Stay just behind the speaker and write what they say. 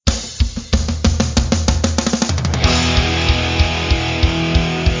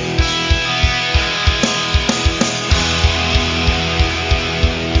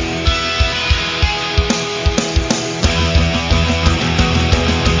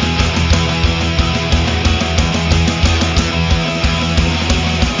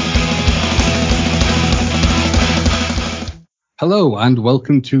Hello and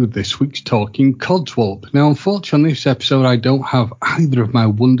welcome to this week's Talking Codswallop. Now, unfortunately, on this episode, I don't have either of my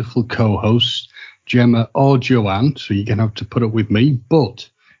wonderful co-hosts, Gemma or Joanne, so you're going to have to put up with me. But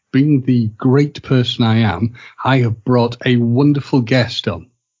being the great person I am, I have brought a wonderful guest on,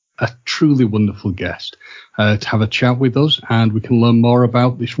 a truly wonderful guest, to have a chat with us, and we can learn more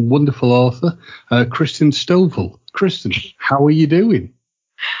about this wonderful author, Kristen Stovall. Kristen, how are you doing?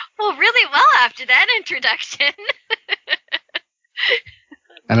 Well, really well after that introduction.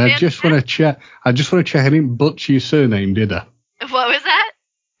 And I just want to check. I didn't butcher your surname, did I? What was that?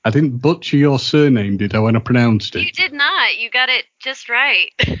 I didn't butcher your surname, did I, when I pronounced it? You did not. You got it just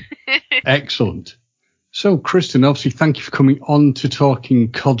right. Excellent. So, Kristen, obviously, thank you for coming on to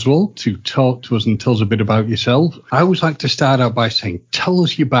Talking Codswallop to talk to us and tell us a bit about yourself. I always like to start out by saying, tell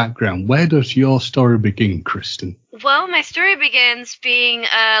us your background. Where does your story begin, Kristen? Well, my story begins being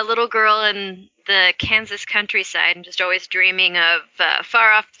a little girl in the Kansas countryside and just always dreaming of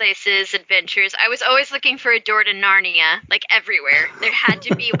far-off places, adventures. I was always looking for a door to Narnia, like everywhere. There had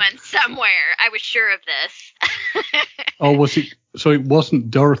to be one somewhere. I was sure of this. Oh, was it? So it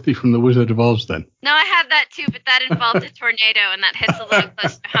wasn't Dorothy from The Wizard of Oz then? No, I had that too, but that involved a tornado, and that hits a little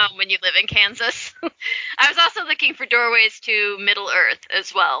close to home when you live in Kansas. I was also looking for doorways to Middle Earth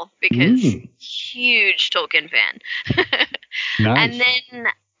as well, because huge Tolkien fan. Nice. And then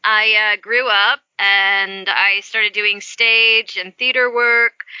I grew up, and I started doing stage and theater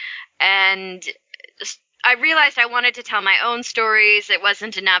work, and I realized I wanted to tell my own stories. It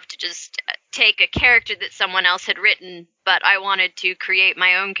wasn't enough to just take a character that someone else had written, but I wanted to create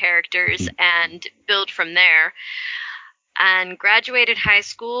my own characters and build from there. And graduated high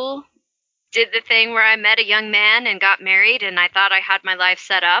school, did the thing where I met a young man and got married, and I thought I had my life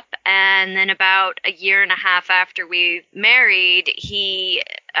set up. And then about a year and a half after we married, he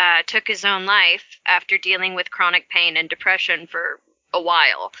took his own life after dealing with chronic pain and depression for a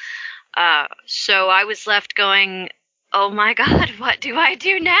while. So I was left going, oh my God, what do I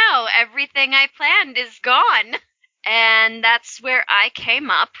do now? Everything I planned is gone. And that's where I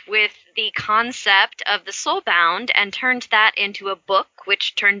came up with the concept of the Soulbound and turned that into a book,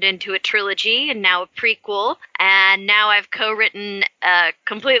 which turned into a trilogy and now a prequel. And now I've co-written a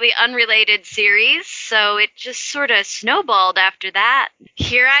completely unrelated series. So it just sort of snowballed after that.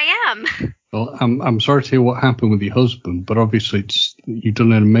 Here I am. Well, I'm sorry to hear what happened with your husband, but obviously you've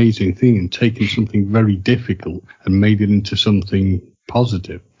done an amazing thing and taken something very difficult and made it into something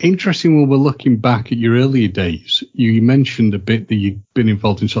positive. Interesting, when we're looking back at your earlier days, you mentioned a bit that you've been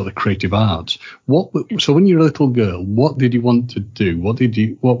involved in sort of the creative arts. So when you were a little girl, what did you want to do?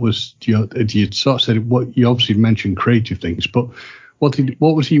 You sort of said, what you obviously mentioned creative things, but what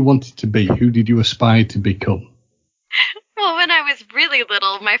was you wanted to be? Who did you aspire to become? Well, when I was really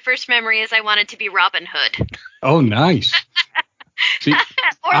little, my first memory is I wanted to be Robin Hood. Oh, nice. See,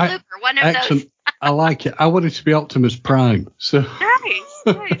 or Looper, one of those. I like it. I wanted to be Optimus Prime. So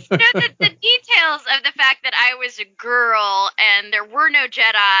Nice. The details of the fact that I was a girl and there were no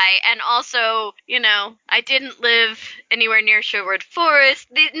Jedi, and also, I didn't live anywhere near Sherwood Forest.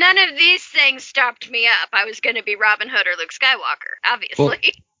 None of these things stopped me up. I was going to be Robin Hood or Luke Skywalker,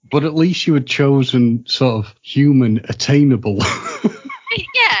 obviously. But at least you had chosen sort of human, attainable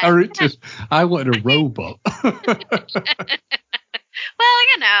characters. I wanted a robot.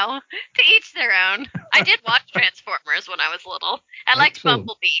 Well, to each their own. I did watch Transformers when I was little. I liked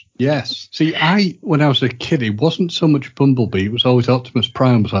Bumblebee. Yes. See, when I was a kid, it wasn't so much Bumblebee. It was always Optimus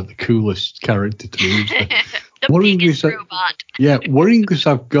Prime was like the coolest character to me. The biggest robot. Yeah, worrying as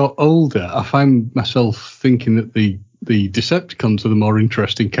I've got older, I find myself thinking that the Decepticons are the more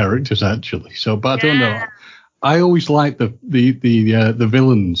interesting characters, actually. So, but I don't know. I always like the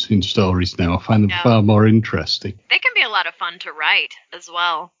villains in stories now. I find them far more interesting. They can be a lot of fun to write as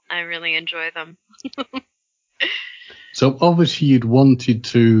well. I really enjoy them. So obviously you'd wanted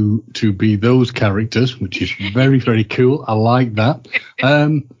to be those characters, which is very, very cool. I like that.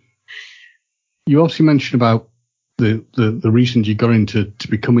 You obviously mentioned about the reasons you got into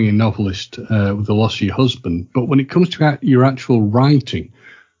becoming a novelist with the loss of your husband. But when it comes to your actual writing,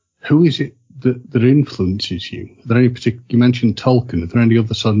 who is it that influences you? Are there any particular? You mentioned Tolkien. Are there any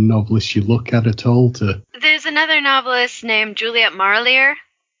other sort of novelists you look at all? There's another novelist named Juliet Marlier,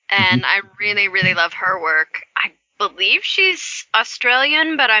 and I really, really love her work. I believe she's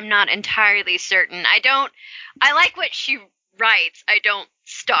Australian, but I'm not entirely certain. I like what she writes. I don't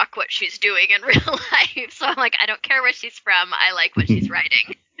stalk what she's doing in real life. So I'm like, I don't care where she's from. I like what she's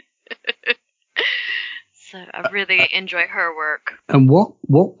writing. So I really enjoy her work. And what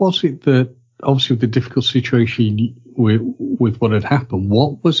was it that obviously with the difficult situation with what had happened,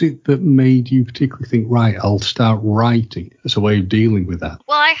 what was it that made you particularly think, right, I'll start writing as a way of dealing with that?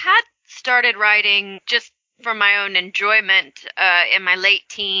 Well, I had started writing just for my own enjoyment in my late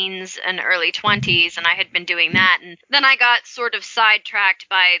teens and early 20s, and I had been doing that. And then I got sort of sidetracked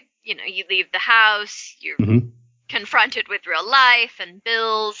by, you leave the house, you're confronted with real life and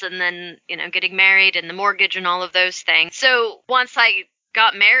bills, and then, getting married and the mortgage and all of those things. So once I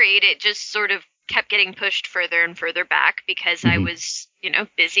got married, it just sort of kept getting pushed further and further back because I was,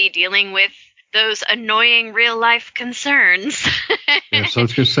 busy dealing with those annoying real life concerns. Yeah, so I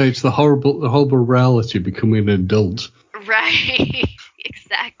was going to say it's the horrible reality of becoming an adult. Right,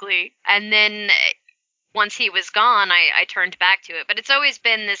 exactly. And then once he was gone, I turned back to it. But it's always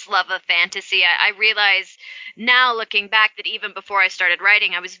been this love of fantasy. I realize now, looking back, that even before I started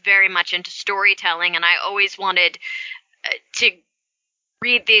writing, I was very much into storytelling, and I always wanted to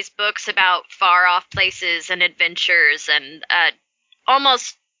read these books about far off places and adventures, and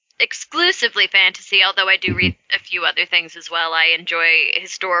almost exclusively fantasy, although I do read a few other things as well. I enjoy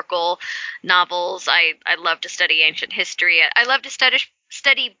historical novels. I love to study ancient history. I love to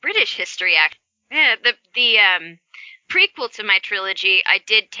study British history. Yeah, the prequel to my trilogy, I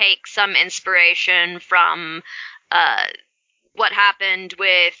did take some inspiration from what happened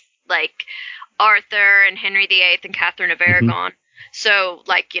with like Arthur and Henry VIII and Catherine of Aragon. So,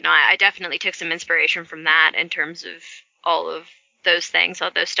 I definitely took some inspiration from that in terms of all of those things,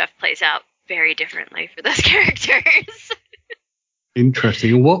 although stuff plays out very differently for those characters.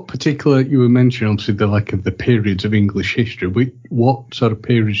 Interesting. And what particular, you were mentioning, obviously, the periods of English history. What sort of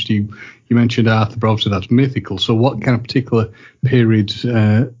periods you mentioned Arthur, but obviously that's mythical. So what kind of particular periods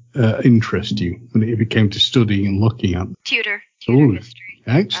interest you when it came to studying and looking at? Tudor history.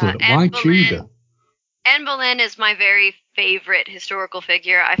 Excellent. Why Tudor? Anne Boleyn is my very favorite historical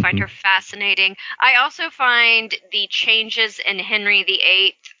figure. I find her fascinating. I also find the changes in Henry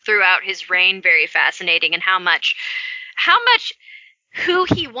VIII throughout his reign very fascinating, and how much who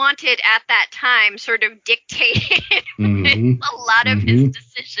he wanted at that time sort of dictated a lot of his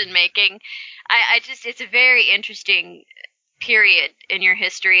decision making. It's a very interesting period in your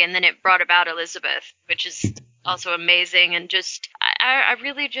history, and then it brought about Elizabeth, which is also amazing, and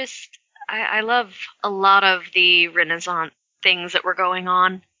I love a lot of the Renaissance things that were going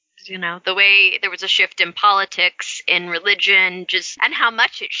on. The way there was a shift in politics, in religion, and how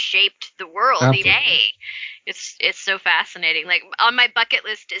much it shaped the world. Today. It's so fascinating. Like, on my bucket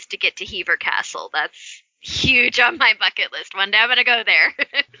list is to get to Hever Castle. That's huge on my bucket list. One day I'm gonna go there.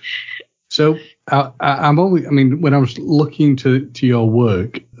 So when I was looking to your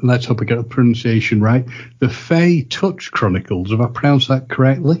work, let's hope I get the pronunciation right. The Fay Touch Chronicles. Have I pronounced that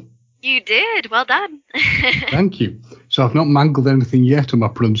correctly? You did. Well done. Thank you. So I've not mangled anything yet on my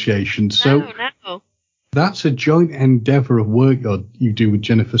pronunciation. So no. That's a joint endeavour of work you do with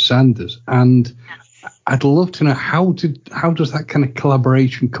Jennifer Sanders. And yes. I'd love to know how does that kind of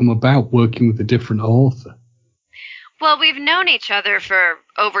collaboration come about, working with a different author? Well, we've known each other for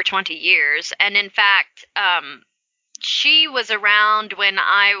over 20 years. And in fact, she was around when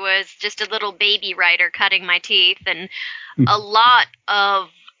I was just a little baby writer cutting my teeth, and a lot of,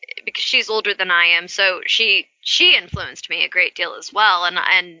 because she's older than I am, so she influenced me a great deal as well,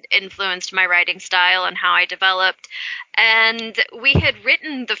 and influenced my writing style and how I developed. And we had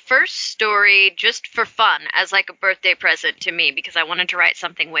written the first story just for fun, as like a birthday present to me, because I wanted to write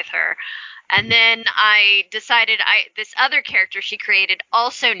something with her. And then I decided this other character she created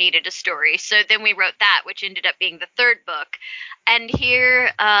also needed a story, so then we wrote that, which ended up being the third book. And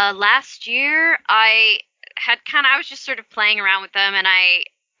here last year, I was just sort of playing around with them, and I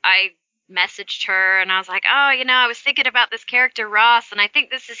messaged her, and I was like, I was thinking about this character Ross, and I think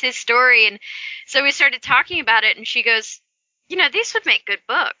this is his story. And so we started talking about it, and she goes, these would make good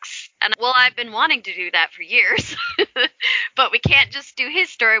books. And well, I've been wanting to do that for years, but we can't just do his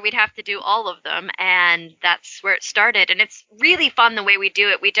story. We'd have to do all of them. And that's where it started. And it's really fun the way we do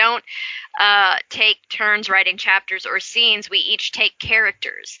it. We don't take turns writing chapters or scenes. We each take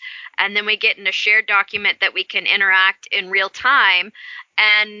characters, and then we get in a shared document that we can interact in real time.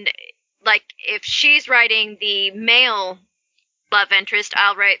 And like, if she's writing the male love interest,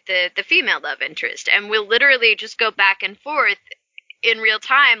 I'll write the female love interest, and we'll literally just go back and forth in real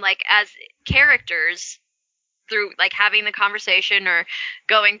time, like as characters, through like having the conversation or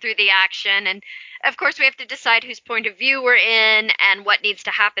going through the action. And of course we have to decide whose point of view we're in and what needs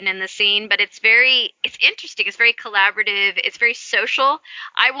to happen in the scene, but it's interesting, it's very collaborative, it's very social.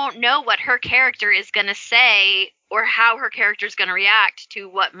 I won't know what her character is going to say or how her character is going to react to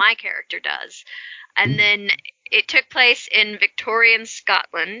what my character does. And then it took place in Victorian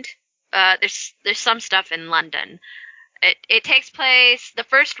Scotland, there's some stuff in London. It takes place, the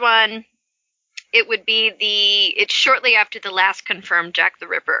first one, it's shortly after the last confirmed Jack the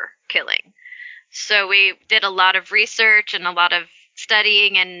Ripper killing. So we did a lot of research and a lot of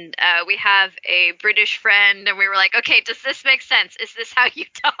studying, and we have a British friend, and we were like, okay, does this make sense? Is this how you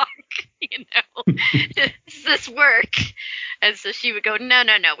talk? Does this work? And so she would go, no,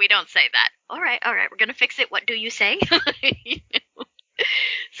 we don't say that. All right, we're going to fix it. What do you say?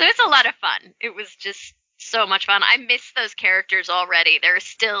 So it's a lot of fun. It was just so much fun. I miss those characters already. They're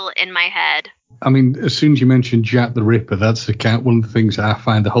still in my head. I mean, as soon as you mentioned Jack the Ripper, that's one of the things I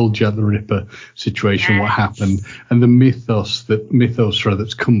find, the whole Jack the Ripper situation, what happened, and the mythos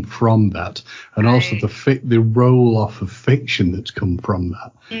that's come from that, and also the roll off of fiction that's come from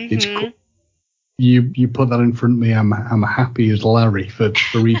that. Mm-hmm. You put that in front of me, I'm happy as Larry for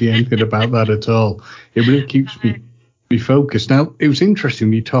reading anything about that at all. It really keeps me focused. Now, it was interesting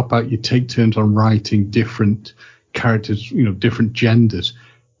when you talk about you take turns on writing different characters, different genders.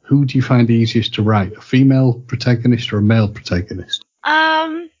 Who do you find easiest to write, a female protagonist or a male protagonist?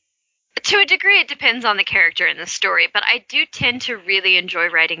 To a degree, it depends on the character in the story, but I do tend to really enjoy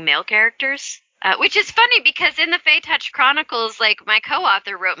writing male characters, which is funny because in the Fae Touch Chronicles, like, my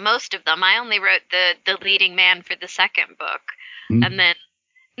co-author wrote most of them. I only wrote the leading man for the second book, and then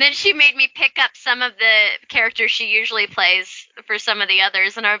she made me pick up some of the characters she usually plays for some of the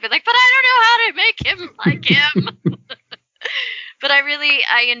others, and I would be like, but I don't know how to make him like him. But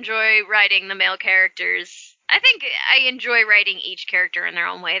I enjoy writing the male characters. I think I enjoy writing each character in their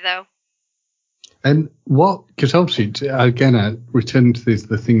own way, though. And because obviously, again, I return to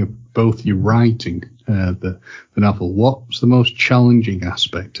the thing of both you writing the novel. What's the most challenging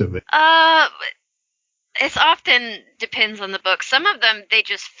aspect of it? It often depends on the book. Some of them, they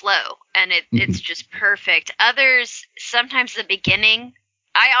just flow, and it's just perfect. Others, sometimes the beginning,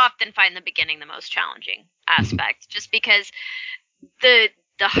 I often find the beginning the most challenging aspect, just because the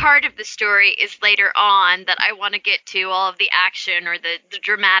heart of the story is later on that I want to get to. All of the action or the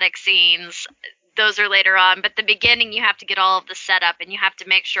dramatic scenes, those are later on. But the beginning, you have to get all of the setup, and you have to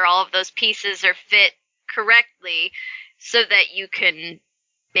make sure all of those pieces are fit correctly so that you can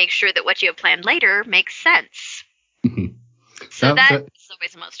make sure that what you have planned later makes sense. So that's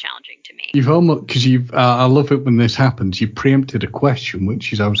always the most challenging to me. You've almost, because I love it when this happens. You preempted a question,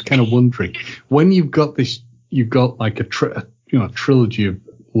 which is, I was kind of wondering, when you've got like a trilogy of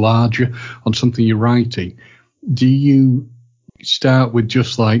larger on something you're writing, do you start with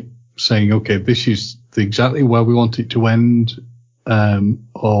just like saying, okay, this is exactly where we want it to end,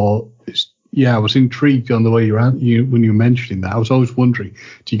 or I was intrigued on the way when you were mentioning that. I was always wondering,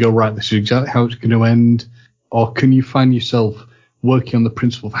 do you go, right, this is exactly how it's going to end, or can you find yourself working on the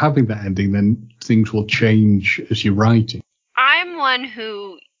principle of having that ending, then things will change as you're writing? I'm one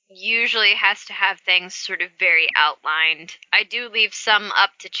who usually has to have things sort of very outlined. I do leave some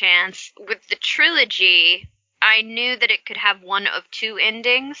up to chance. With the trilogy, I knew that it could have one of two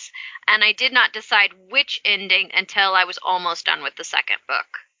endings, and I did not decide which ending until I was almost done with the second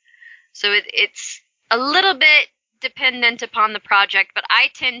book. So it's a little bit dependent upon the project, but I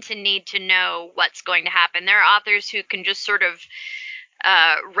tend to need to know what's going to happen. There are authors who can just sort of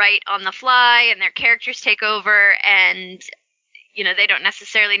write on the fly, and their characters take over, and they don't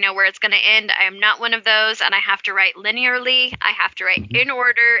necessarily know where it's going to end. I am not one of those, and I have to write linearly. I have to write in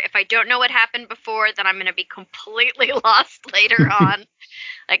order. If I don't know what happened before, then I'm going to be completely lost later on.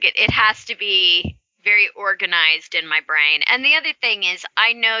 Like, it has to be very organized in my brain. And the other thing is,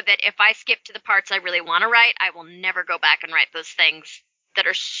 I know that if I skip to the parts I really want to write, I will never go back and write those things that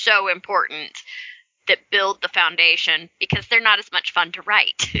are so important, that build the foundation, because they're not as much fun to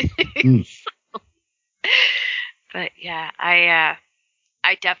write. But yeah,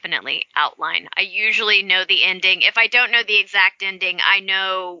 I definitely outline. I usually know the ending. If I don't know the exact ending, I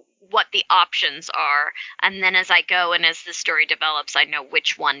know what the options are. And then as I go and as the story develops, I know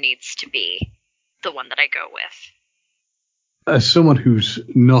which one needs to be the one that I go with. As someone who's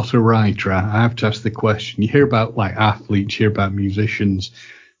not a writer, I have to ask the question. You hear about like athletes, you hear about musicians.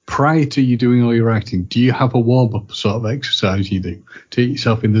 Prior to you doing all your writing, do you have a warm-up sort of exercise you do to get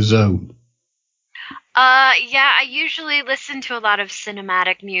yourself in the zone? Yeah, I usually listen to a lot of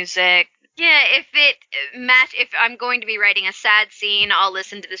cinematic music. Yeah, if I'm going to be writing a sad scene, I'll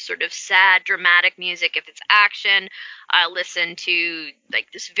listen to this sort of sad, dramatic music. If it's action, I'll listen to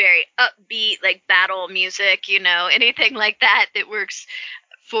like this very upbeat, like battle music, anything like that works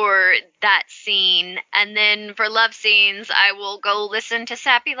for that scene. And then for love scenes, I will go listen to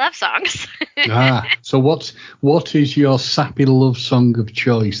sappy love songs. So what is your sappy love song of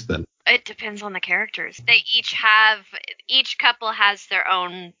choice then? It depends on the characters. Each couple has their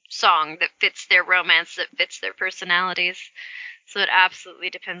own song that fits their romance, that fits their personalities. So it absolutely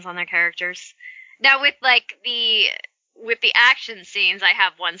depends on their characters. Now with the action scenes, I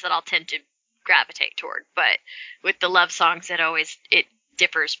have ones that I'll tend to gravitate toward, but with the love songs, it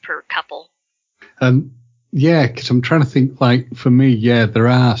differs per couple. Yeah, because I'm trying to think, like, for me, yeah, there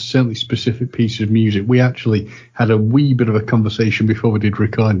are certainly specific pieces of music. We actually had a wee bit of a conversation before we did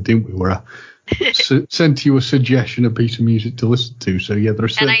record, didn't we, where I sent you a suggestion, a piece of music to listen to. So, yeah, there are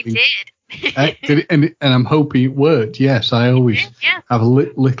certainly... And I did. And I'm hoping it worked. Yes, I always have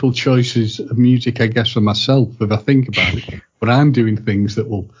little choices of music, I guess, for myself, if I think about it. But I'm doing things that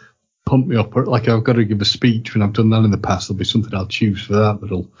will pump me up. Like, I've got to give a speech, and I've done that in the past. There'll be something I'll choose for that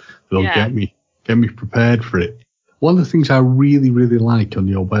that'll get me prepared for it. One of the things I really, really like on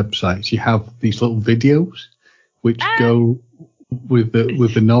your website is you have these little videos which go with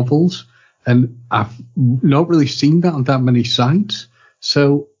the novels, and I've not really seen that on that many sites.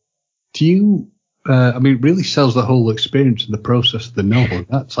 So do you, I mean, it really sells the whole experience and the process of the novel.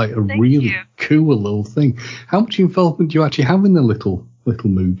 That's like a really cool little thing. How much involvement do you actually have in the little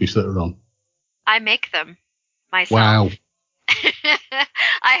movies that are on? I make them myself. Wow.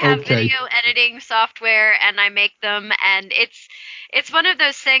 I have video editing software and I make them, and it's one of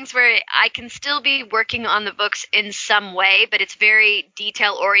those things where I can still be working on the books in some way, but it's very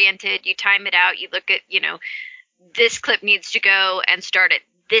detail oriented. You time it out. You look at, this clip needs to go and start at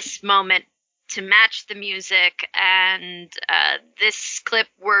this moment to match the music, and this clip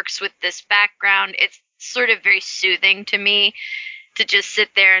works with this background. It's sort of very soothing to me to just sit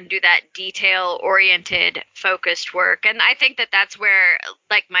there and do that detail-oriented, focused work. And I think that that's where,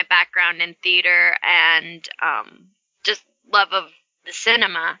 like, my background in theater and just love of the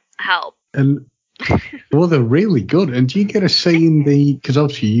cinema help. And, well, they're really good. And do you get a say in the, because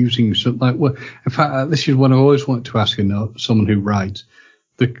obviously you're using something like, well, in fact, this is what I always wanted to ask someone who writes,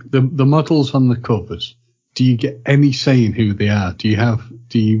 the models on the covers, do you get any say in who they are? Do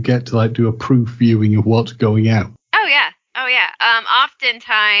you get to, like, do a proof viewing of what's going out? Oh yeah.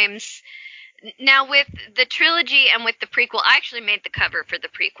 Oftentimes, now with the trilogy and with the prequel, I actually made the cover for the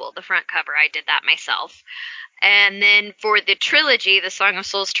prequel, the front cover. I did that myself. And then for the trilogy, the Song of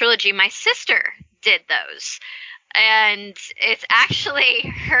Souls trilogy, my sister did those. And it's actually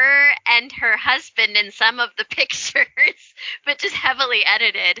her and her husband in some of the pictures, but just heavily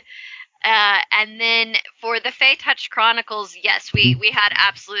edited. And then for the Fae Touch Chronicles, yes, we had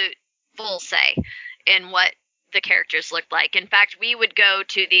absolute full say in what the characters looked like. In fact, we would go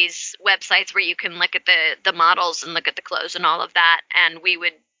to these websites where you can look at the models and look at the clothes and all of that, and we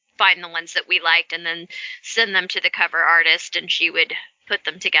would find the ones that we liked and then send them to the cover artist, and she would put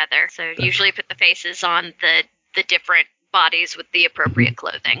them together. So usually put the faces on the different bodies with the appropriate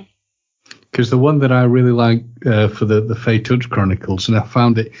clothing. Because the one that I really like for the Fae Touch Chronicles, and I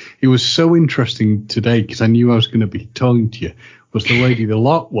found it was so interesting today because I knew I was going to be talking to you, was the Lady the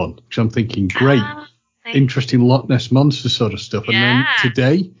Loch one. Because I'm thinking, great, interesting Loch Ness Monster sort of stuff. And then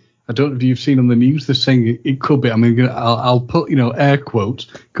today, I don't know if you've seen on the news, they're saying it could be, I mean, I'll put, air quotes,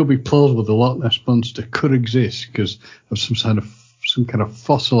 could be plausible the Loch Ness Monster could exist because of some kind of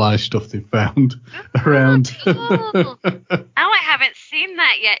fossilized stuff they found around. Cool. I haven't seen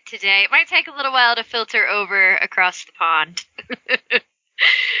that yet today. It might take a little while to filter over across the pond.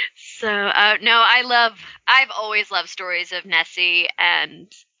 So, no, I've always loved stories of Nessie,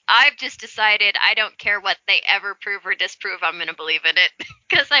 and I've just decided I don't care what they ever prove or disprove, I'm going to believe in it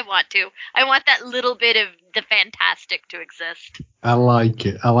because I want to. I want that little bit of the fantastic to exist. I like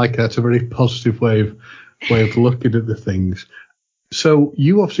it. That's a very positive way of looking at the things. So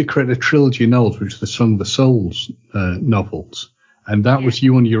you obviously created a trilogy of novels, which is the Song of the Souls novels, and that was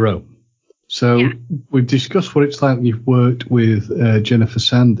you on your own. So we've discussed what it's like when you've worked with Jennifer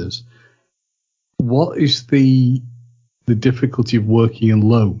Sanders. What is the difficulty of working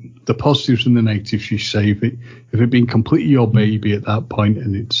alone? The positives and the negatives, you say, if it been completely your baby at that point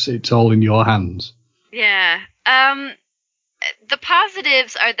and it's all in your hands. Yeah. The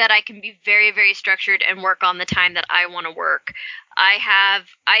positives are that I can be very, very structured and work on the time that I want to work.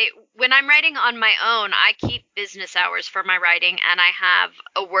 When I'm writing on my own, I keep business hours for my writing, and I have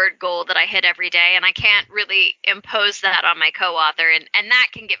a word goal that I hit every day, and I can't really impose that on my co-author, and that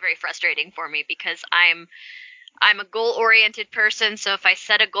can get very frustrating for me because I'm a goal-oriented person, so if I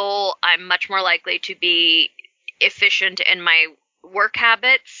set a goal, I'm much more likely to be efficient in my work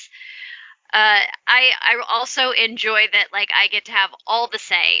habits. I also enjoy that, like, I get to have all the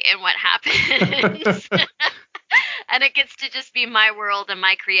say in what happens. And it gets to just be my world and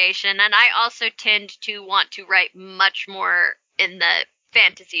my creation. And I also tend to want to write much more in the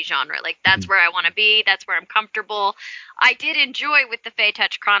fantasy genre. Like, that's where I want to be. That's where I'm comfortable. I did enjoy with the Fae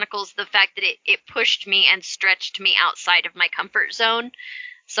Touch Chronicles the fact that it pushed me and stretched me outside of my comfort zone.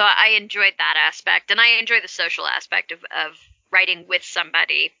 So I enjoyed that aspect, and I enjoy the social aspect of writing with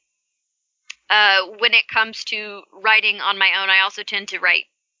somebody. When it comes to writing on my own, I also tend to write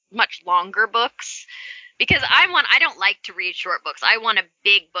much longer books because I don't like to read short books. I want a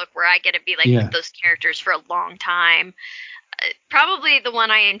big book where I get to be like with those characters for a long time. Probably the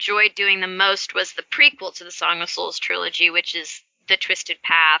one I enjoyed doing the most was the prequel to the Song of Souls trilogy, which is The Twisted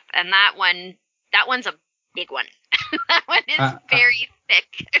Path, and that one's a big one. That one is very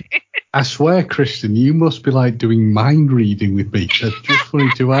thick. I swear, Kristen, you must be like doing mind reading with me. I just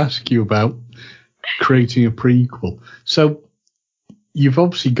wanted to ask you about creating a prequel. So you've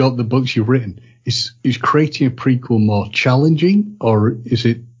obviously got the books you've written. Is creating a prequel more challenging, or is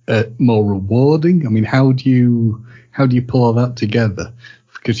it more rewarding? I mean, how do you pull all that together?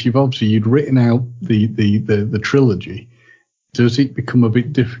 Because you'd written out the trilogy. Does it become a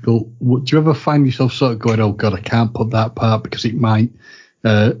bit difficult? Do you ever find yourself sort of going, "Oh God, I can't put that part because it might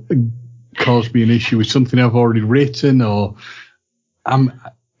cause me an issue with something I've already written"? Or I'm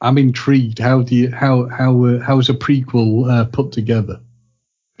intrigued. How is a prequel put together?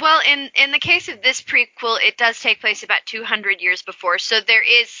 Well, in the case of this prequel, it does take place about 200 years before, so there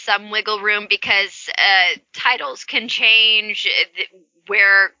is some wiggle room because titles can change,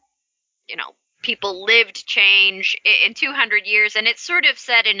 where people lived change in 200 years, and it's sort of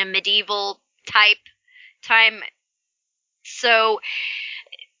set in a medieval type time. So,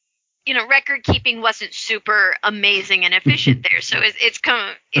 record keeping wasn't super amazing and efficient there. So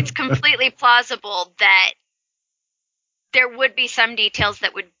it's completely plausible that there would be some details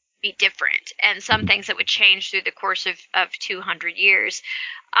that would be different and some things that would change through the course of 200 years.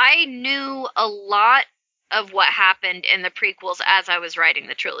 I knew a lot of what happened in the prequels as I was writing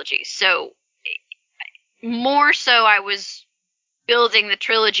the trilogy. So more so I was building the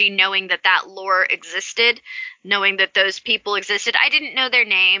trilogy knowing that lore existed, knowing that those people existed. I didn't know their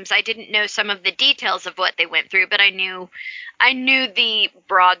names. I didn't know some of the details of what they went through, but I knew the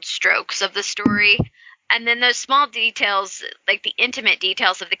broad strokes of the story. And then those small details, like the intimate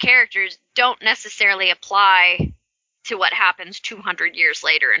details of the characters, don't necessarily apply to what happens 200 years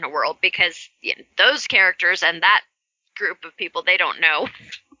later in a world, because those characters and that group of people, they don't know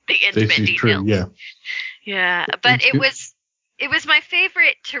the intimate this is details. True, yeah. But it was my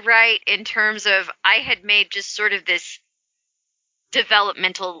favorite to write in terms of I had made just sort of this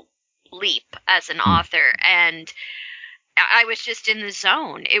developmental leap as an author, and I was just in the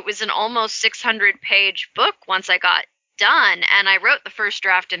zone. It was an almost 600-page book once I got done, and I wrote the first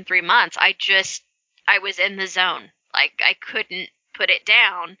draft in 3 months. I was in the zone. Like, I couldn't put it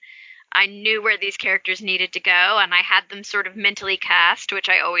down. I knew where these characters needed to go, and I had them sort of mentally cast, which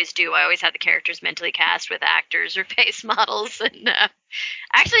I always do. I always have the characters mentally cast with actors or face models, and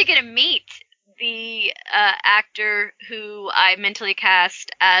actually get to meet the actor who I mentally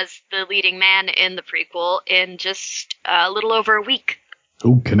cast as the leading man in the prequel in just a little over a week.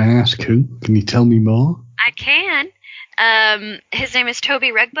 Oh, can I ask who? Can you tell me more? I can. His name is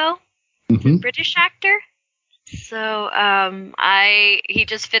Toby Regbo. He's a British actor. So he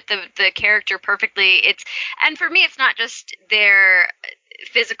just fit the character perfectly. And for me, it's not just their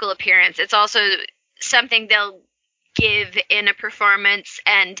physical appearance. It's also something they'll give in a performance,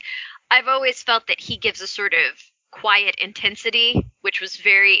 and I've always felt that he gives a sort of quiet intensity, which was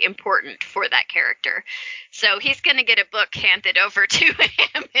very important for that character. So he's going to get a book handed over to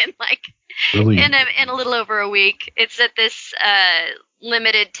him in a little over a week. It's at this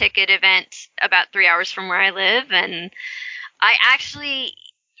limited ticket event about 3 hours from where I live, and I actually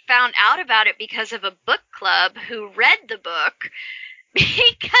found out about it because of a book club who read the book,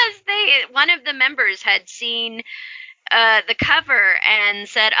 because one of the members had seen the cover and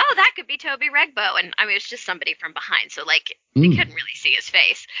said, "Oh, that could be Toby Regbo," and I mean, it was just somebody from behind, so like they couldn't really see his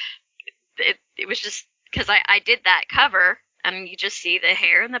face. It was just because I did that cover, and you just see the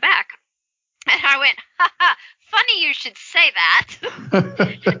hair in the back, and I went, "Ha ha, funny you should say that."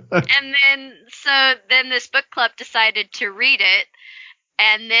 And then this book club decided to read it,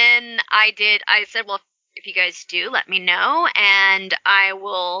 and then I said, "Well, if you guys do, let me know, and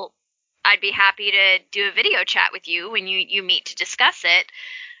I'd be happy to do a video chat with you when you meet to discuss it."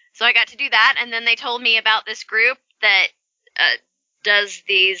 So I got to do that, and then they told me about this group that does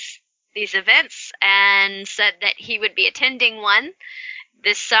these events, and said that he would be attending one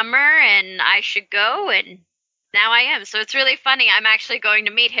this summer, and I should go, and now I am. So it's really funny. I'm actually going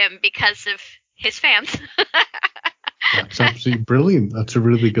to meet him because of his fans. That's absolutely brilliant. That's a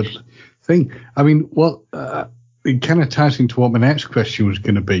really good thing. I mean, it kind of ties into what my next question was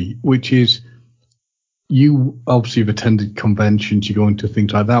going to be, which is, you obviously have attended conventions, you go into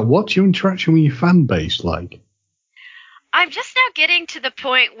things like that. What's your interaction with your fan base like? I'm just now getting to the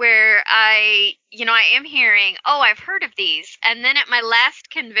point where I am hearing, oh, I've heard of these. And then at my last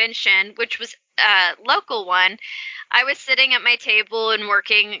convention, which was a local one, I was sitting at my table and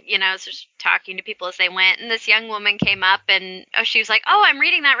working, just talking to people as they went. And this young woman came up and she was like, oh, I'm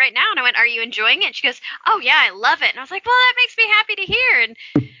reading that right now. And I went, are you enjoying it? She goes, oh, yeah, I love it. And I was like, well, that makes me happy to hear. And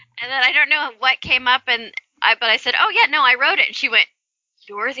then I don't know what came up, but I said, oh, yeah, no, I wrote it. And she went,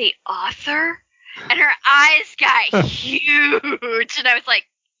 you're the author? And her eyes got huge. And I was like,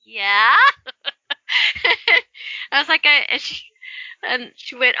 yeah? I was like, and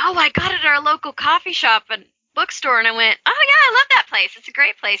she went, oh, I got it at our local coffee shop and bookstore. And I went, oh, yeah, I love that place. It's a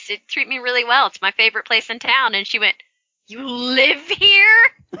great place. They treat me really well. It's my favorite place in town. And she went, you live here?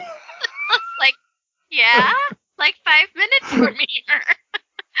 I was like, yeah, like 5 minutes from here.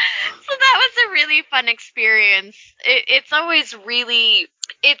 So that was a really fun experience. It's always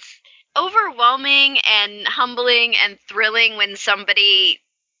it's overwhelming and humbling and thrilling when somebody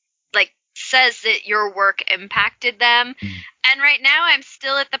says that your work impacted them. And right now I'm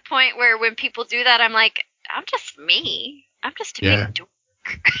still at the point where when people do that, I'm like, I'm just me. I'm just a big dork.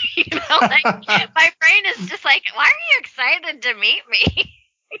 My brain is just like, why are you excited to meet me?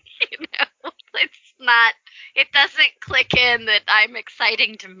 It doesn't click in that I'm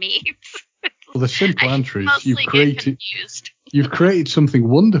exciting to meet. Well, the simple answer is you've created something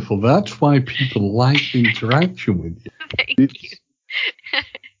wonderful. That's why people like the interaction with you. Thank you.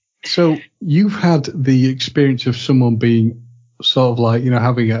 So you've had the experience of someone being sort of like,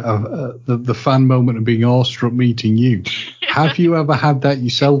 having the fan moment and being awestruck meeting you. Have you ever had that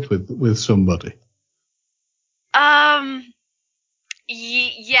yourself with somebody?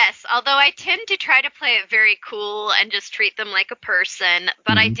 Yes, although I tend to try to play it very cool and just treat them like a person.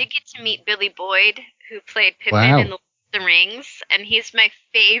 But I did get to meet Billy Boyd, who played Pippin in The Rings, and he's my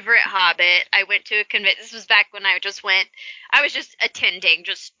favorite Hobbit. I went to a convention. This was back when I was just attending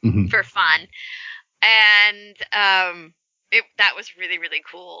just for fun. And that was really, really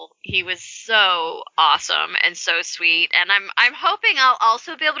cool. He was so awesome and so sweet. And I'm hoping I'll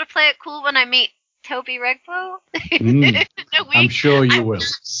also be able to play it cool when I meet Toby Regbo. I'm sure you will.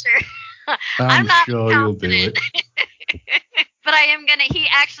 Sure. I'm sure you'll do it. But I am gonna. He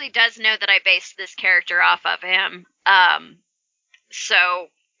actually does know that I based this character off of him. So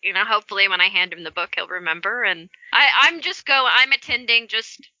hopefully when I hand him the book, he'll remember. And I'm attending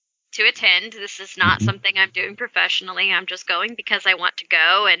just to attend. This is not something I'm doing professionally. I'm just going because I want to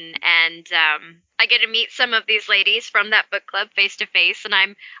go, and I get to meet some of these ladies from that book club face to face, and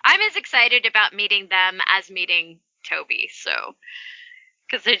I'm as excited about meeting them as meeting Toby. So,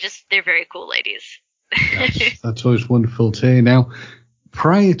 because they're very cool ladies. That's always wonderful to hear. Now,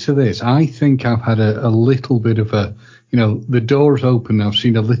 prior to this, I think I've had a little bit of the door's open. I've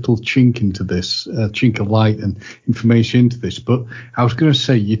seen a little chink into this, chink of light and information into this. But I was going to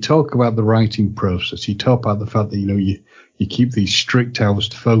say, you talk about the writing process. You talk about the fact that, you keep these strict hours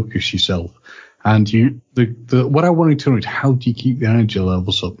to focus yourself. And what I wanted to know is, how do you keep the energy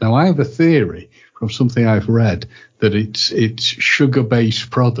levels up? Now, I have a theory from something I've read that it's sugar-based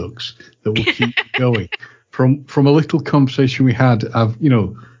products that will keep you going. From a little conversation we had,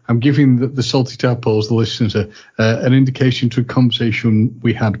 I'm giving the Salty Tadpoles, the listeners, an indication to a conversation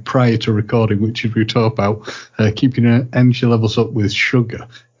we had prior to recording, which is we talk about keeping energy levels up with sugar.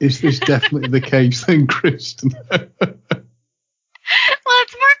 Is this definitely the case then, Kristen? Well,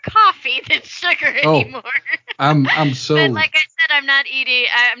 it's more coffee than sugar anymore. I'm so. But like I said,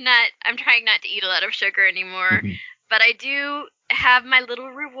 I'm trying not to eat a lot of sugar anymore. But I do have my little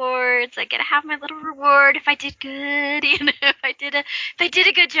rewards. I get to have my little reward if I did good. If I did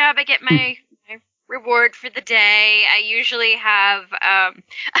a good job, I get my reward for the day. I usually have.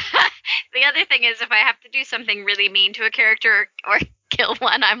 The other thing is, if I have to do something really mean to a character or kill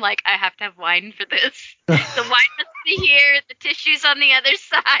one, I'm like, I have to have wine for this. The wine must be here. The tissue's on the other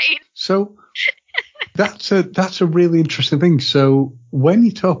side. So that's a really interesting thing. So when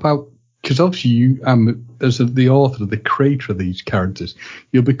you talk about, because obviously you, as the author, the creator of these characters,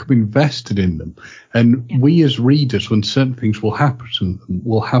 you'll become invested in them. And we as readers, when certain things will happen to them,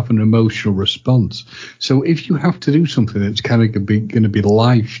 will have an emotional response. So if you have to do something that's kind of going to be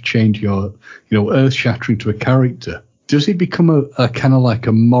life-changing or, earth-shattering to a character, does it become a kind of like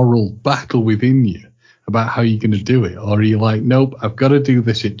a moral battle within you about how you're going to do it? Or are you like, nope, I've got to do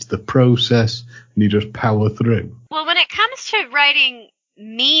this. It's the process, and you just power through? Well, when it comes to writing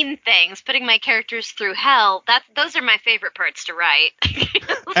mean things, putting my characters through hell, those are my favorite parts to write.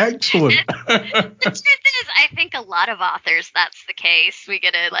 Excellent. The truth is, I think a lot of authors, that's the case. We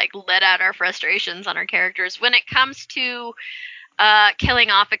get to like let out our frustrations on our characters. When it comes to killing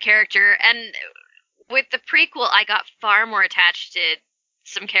off a character, and with the prequel, I got far more attached to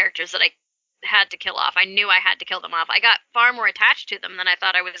some characters that I had to kill off. I knew I had to kill them off. I got far more attached to them than I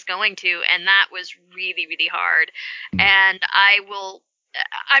thought I was going to, and that was really, really hard. And I will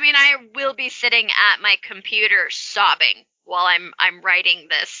be sitting at my computer sobbing while I'm writing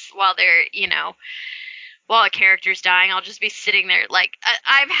this, while while a character's dying. I'll just be sitting there like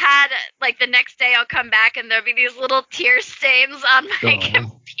I've had like the next day I'll come back and there'll be these little tear stains on my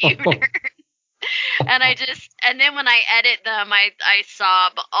computer. And then when I edit them, I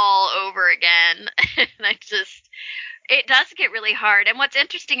sob all over again. And it does get really hard. And what's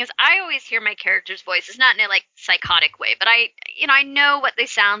interesting is I always hear my characters' voices, not in a like psychotic way, but I know what they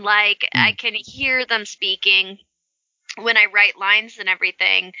sound like. I can hear them speaking when I write lines and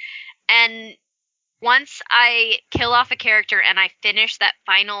everything. And once I kill off a character and I finish that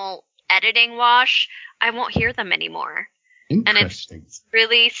final editing wash, I won't hear them anymore. And it's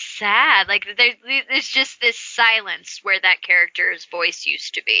really sad. Like there's just this silence where that character's voice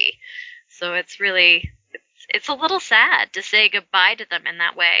used to be. So it's a little sad to say goodbye to them in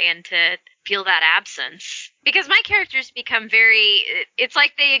that way and to feel that absence. Because my characters become it's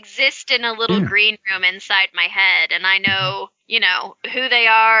like they exist in a little green room inside my head, and I know, who they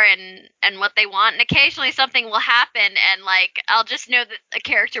are and what they want, and occasionally something will happen and like I'll just know that a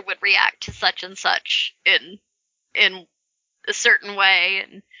character would react to such and such in a certain way,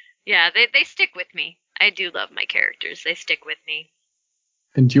 and they stick with me. I do love my characters. They stick with me.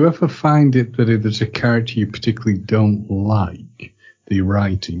 And do you ever find it that if there's a character you particularly don't like that you're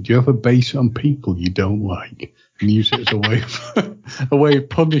writing, do you ever base it on people you don't like and use it as a way of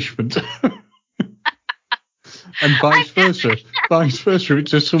punishment? And vice versa. If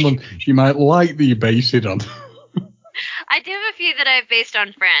it's just someone you might like that you base it on. I do have a few that I've based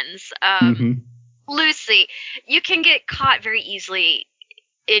on friends. Loosely. You can get caught very easily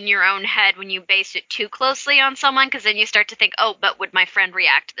in your own head when you base it too closely on someone, because then you start to think, oh, but would my friend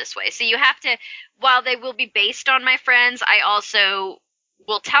react this way? So you have to, while they will be based on my friends, I also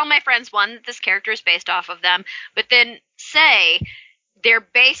will tell my friends, one, that this character is based off of them, but then say they're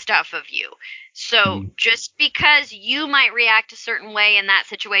based off of you. So just because you might react a certain way in that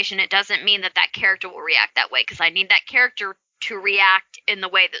situation, it doesn't mean that that character will react that way, because I need that character to react in the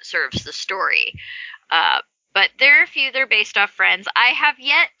way that serves the story. But there are a few that are based off friends. I have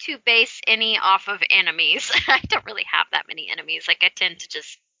yet to base any off of enemies. I don't really have that many enemies. Like I tend to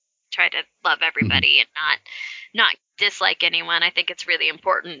just try to love everybody and not dislike anyone. I think it's really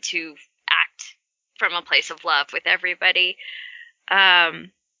important to act from a place of love with everybody.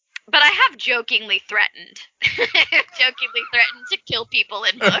 But I have jokingly threatened to kill people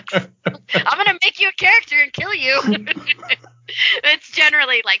in books. I'm going to make you a character and kill you. It's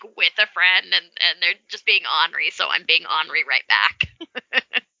generally like with a friend and they're just being ornery, so I'm being ornery right back.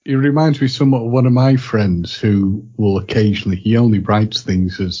 It reminds me somewhat of one of my friends who will occasionally, he only writes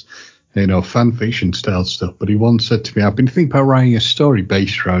things as, fan fiction style stuff, but he once said to me, I've been thinking about writing a story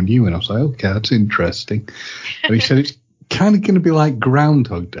based around you, and I was like, okay, that's interesting. And he said, it's kind of going to be like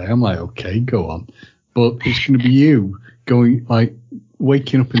Groundhog Day. I'm like, okay, go on. But it's going to be you going, like,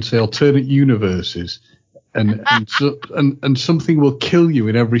 waking up in, say, alternate universes, and something will kill you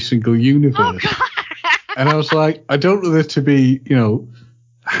in every single universe. Oh, and I was like, I don't know whether to be,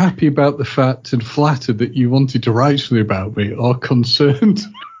 happy about the fact and flattered that you wanted to write something about me, or concerned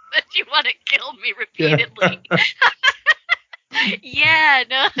that you want to kill me repeatedly. Yeah,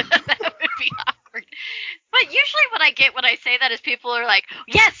 no, that would be awkward. But usually what I get when I say that is people are like,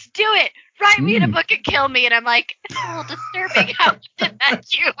 yes, do it. Write me in a book and kill me. And I'm like, it's a little disturbing how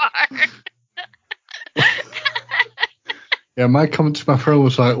that you are. Yeah, my comment to my friend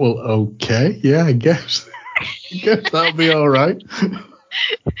was like, well, okay, yeah, I guess that'll be all right.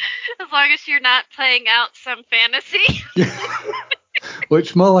 As long as you're not playing out some fantasy. Yeah. Well,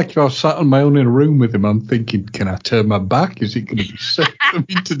 it's more like if I was sat on my own in a room with him, I'm thinking, can I turn my back? Is it going to be safe for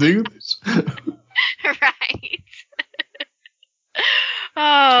me to do this? Right.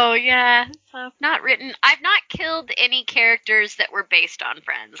 Oh, yeah. So I've not killed any characters that were based on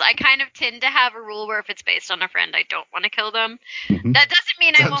friends. I kind of tend to have a rule where if it's based on a friend, I don't want to kill them. Mm-hmm. That doesn't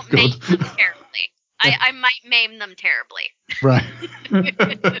mean I won't maim them terribly. I might maim them terribly. Right.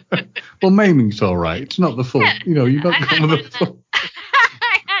 Well, maiming's all right. It's not the full. Yeah, you're not going with the full.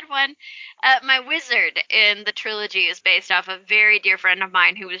 I had one. My wizard in the trilogy is based off a very dear friend of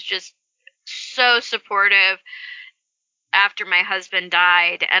mine who was just so supportive. after my husband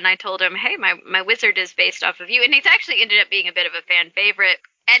died, and I told him, hey, my wizard is based off of you. And he's actually ended up being a bit of a fan favorite.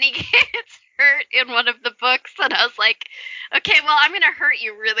 And he gets hurt in one of the books, and I was like, okay, well, I'm going to hurt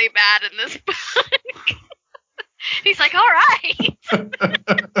you really bad in this book. He's like, all right.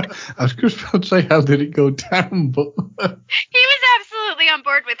 I was just about to say, how did it go down? But he was absolutely on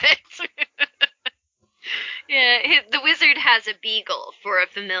board with it. Yeah, the wizard has a beagle for a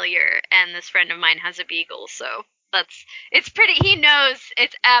familiar, and this friend of mine has a beagle, so it's pretty. He knows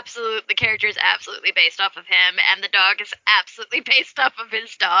the character is absolutely based off of him, and the dog is absolutely based off of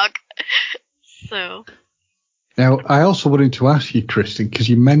his dog. So. Now, I also wanted to ask you, Kristen, because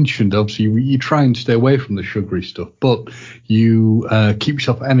you mentioned, obviously, you try and stay away from the sugary stuff, but you keep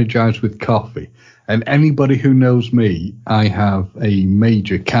yourself energized with coffee. And anybody who knows me, I have a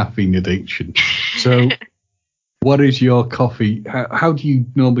major caffeine addiction. So what is your coffee? How do you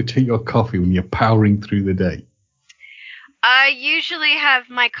normally take your coffee when you're powering through the day? I usually have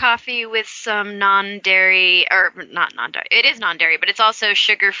my coffee with some non-dairy, or not non-dairy. It is non-dairy, but it's also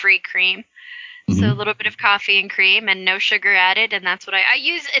sugar-free cream. So a little bit of coffee and cream and no sugar added, and that's what I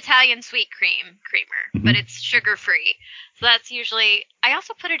use Italian sweet creamer, but it's sugar-free. So that's usually, I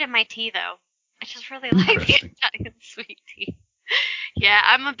also put it in my tea, though. I just really like the Italian sweet tea. Yeah,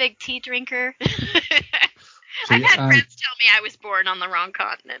 I'm a big tea drinker. I've had friends tell me I was born on the wrong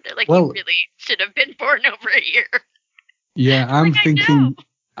continent. They're like, you really should have been born over here. Yeah, I'm thinking.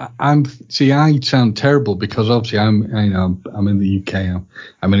 I sound terrible because obviously I'm in the UK,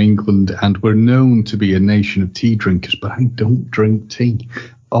 I'm in England, and we're known to be a nation of tea drinkers, but I don't drink tea.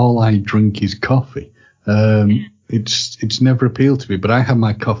 All I drink is coffee. It's never appealed to me, but I have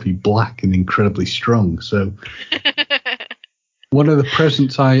my coffee black and incredibly strong. So one of the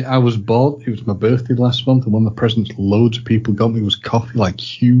presents I was bought, it was my birthday last month, and one of the presents loads of people got me was coffee, like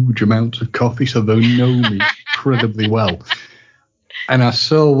huge amounts of coffee, so they know me incredibly well. And I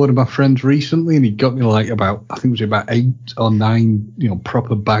saw one of my friends recently, and he got me I think it was about 8 or 9,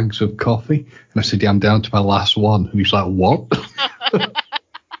 proper bags of coffee. And I said, yeah, I'm down to my last one. And he's like, what? Yeah,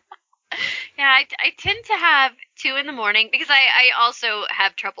 I tend to have 2 in the morning because I also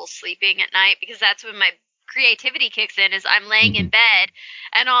have trouble sleeping at night because that's when my creativity kicks in is I'm laying in bed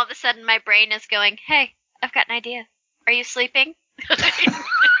and all of a sudden my brain is going, hey, I've got an idea. Are you sleeping?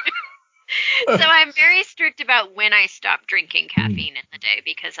 So I'm very strict about when I stop drinking caffeine in the day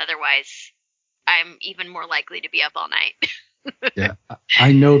because otherwise I'm even more likely to be up all night. Yeah,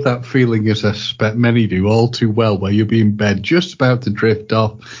 I know that feeling, as I suspect many do all too well, where you'll be in bed just about to drift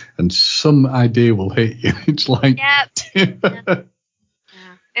off and some idea will hit you. It's like... Yep. Yeah.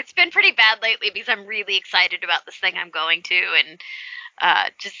 It's been pretty bad lately because I'm really excited about this thing I'm going to, and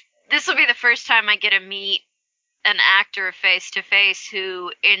this will be the first time I get to meet an actor face to face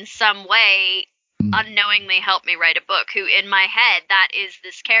who in some way unknowingly helped me write a book, who in my head, that is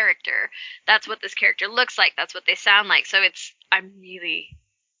this character. That's what this character looks like. That's what they sound like. So I'm really,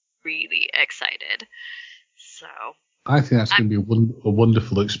 really excited. So I think that's going to be a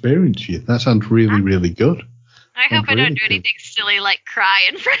wonderful experience for you. That sounds really, really good. I hope I don't do anything silly like cry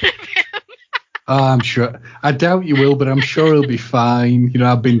in front of him. Oh, I'm sure. I doubt you will, but I'm sure he'll be fine.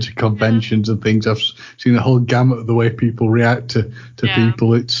 I've been to conventions and things. I've seen the whole gamut of the way people react to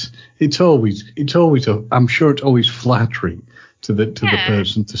people. It's always. I'm sure it's always flattering to the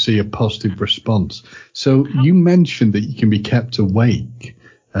person to see a positive response. So you mentioned that you can be kept awake.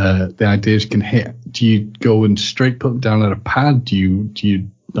 The ideas can hit. Do you go and straight put them down on a pad? Do you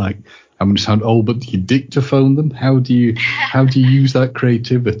like? I'm going to sound old, but do you dictaphone them? How do you use that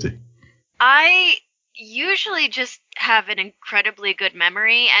creativity? I usually just have an incredibly good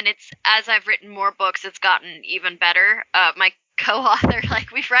memory, and it's as I've written more books, it's gotten even better. My co-author,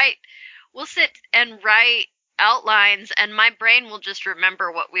 we'll sit and write outlines, and my brain will just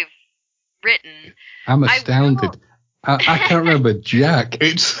remember what we've written. I'm astounded. I can't remember Jack.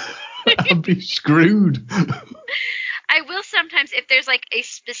 I'd be screwed. I will sometimes, if there's a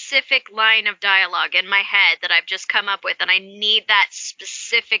specific line of dialogue in my head that I've just come up with and I need that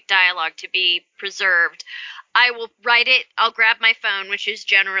specific dialogue to be preserved, I will write it. I'll grab my phone, which is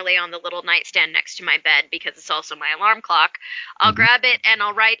generally on the little nightstand next to my bed because it's also my alarm clock. I'll grab it and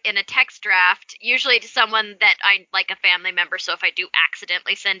I'll write in a text draft, usually to someone that I like, a family member. So if I do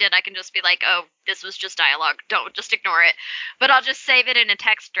accidentally send it, I can just be like, oh, this was just dialogue. Don't just ignore it. But I'll just save it in a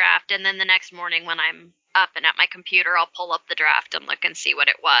text draft. And then the next morning when I'm up and at my computer, I'll pull up the draft and look and see what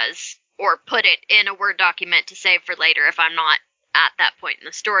it was, or put it in a Word document to save for later if I'm not at that point in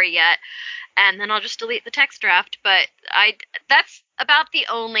the story yet, and then I'll just delete the text draft. But that's about the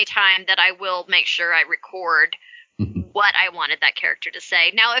only time that I will make sure I record what I wanted that character to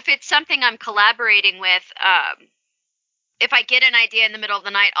say. Now, if it's something I'm collaborating with, if I get an idea in the middle of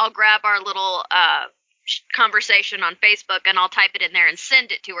the night, I'll grab our little conversation on Facebook and I'll type it in there and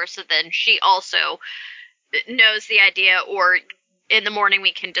send it to her, so then she also knows the idea, or in the morning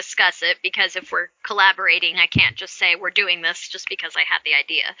we can discuss it, because if we're collaborating, I can't just say we're doing this just because I had the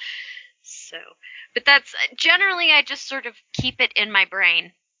idea. So, but that's generally, I just sort of keep it in my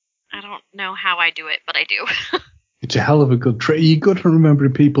brain. I don't know how I do it, but I do. It's a hell of a good trick. Are you good at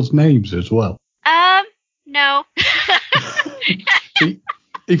remembering people's names as well? No. See,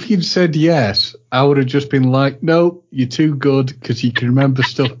 if you'd said yes, I would have just been like, no, you're too good, because you can remember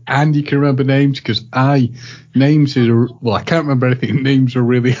stuff and you can remember names, because I can't remember anything. Names are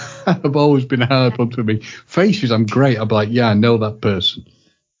really, have always been a hard one for me. Faces, I'm great. I'm like, yeah, I know that person,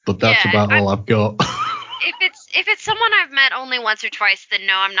 but that's about all I've got. If it's someone I've met only once or twice, then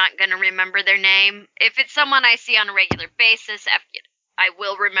no, I'm not going to remember their name. If it's someone I see on a regular basis, I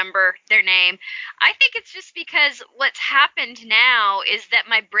will remember their name. I think it's just because what's happened now is that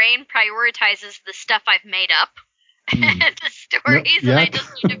my brain prioritizes the stuff I've made up and the stories, and I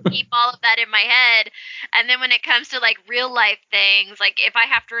just need to keep all of that in my head. And then when it comes to like real life things, like if I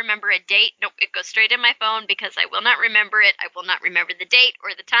have to remember a date, nope, it goes straight in my phone, because I will not remember it. I will not remember the date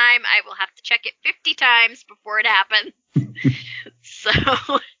or the time. I will have to check it 50 times before it happens. So,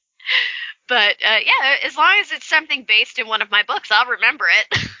 but yeah, as long as it's something based in one of my books, I'll remember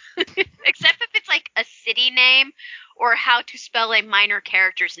it. Except if it's like a city name or how to spell a minor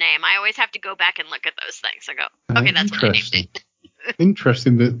character's name. I always have to go back and look at those things and go, okay, that's interesting.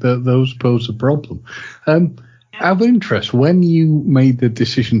 Interesting that those pose a problem. Out of interest, when you made the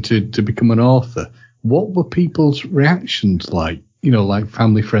decision to become an author, what were people's reactions like? You know, like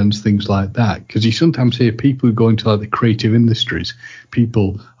family, friends, things like that. Because you sometimes hear people who go into like the creative industries,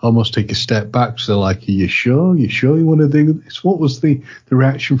 people almost take a step back. So like, are you sure? You sure you want to do this? What was the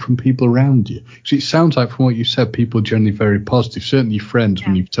reaction from people around you? Because it sounds like from what you said, people are generally very positive. Certainly your friends,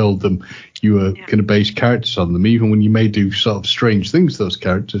 when you've told them you were going to base characters on them, even when you may do sort of strange things to those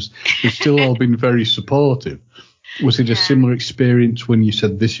characters, they've still all been very supportive. Was it a similar experience when you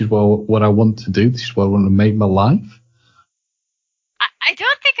said, this is what I want to do, this is what I want to make my life? I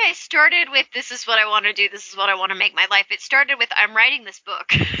don't think I started with, this is what I want to do, this is what I want to make my life. It started with, I'm writing this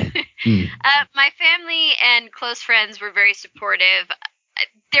book. My family and close friends were very supportive.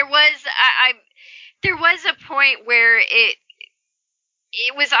 There was a point where it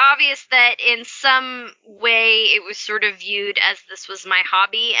was obvious that in some way it was sort of viewed as this was my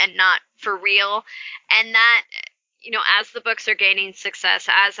hobby and not for real. And that, you know, as the books are gaining success,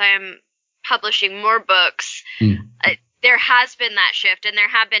 as I'm publishing more books, there has been that shift, and there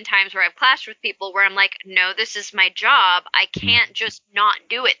have been times where I've clashed with people where I'm like, no, this is my job. I can't just not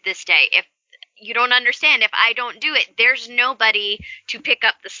do it this day. If you don't understand, if I don't do it, there's nobody to pick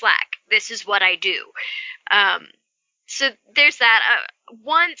up the slack. This is what I do. So there's that.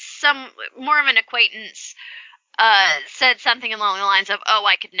 Once more of an acquaintance said something along the lines of, oh,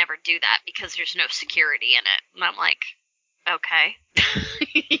 I could never do that because there's no security in it. And I'm like, okay.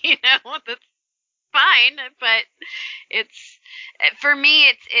 You know, that's fine, but it's, for me,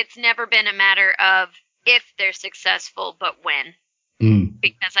 it's never been a matter of if they're successful, but when.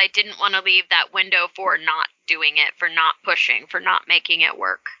 Because I didn't want to leave that window for not doing it, for not pushing, for not making it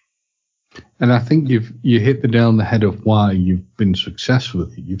work. And I think you hit the nail on the head of why you've been successful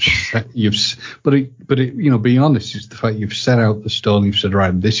with it. But you know, being honest, it's the fact you've set out the stone. You've said,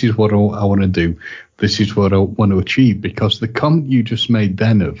 right, this is what I want to do. This is what I want to achieve. Because the comment you just made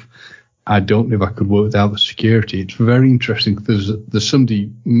then of, I don't know if I could work without the security. It's very interesting. There's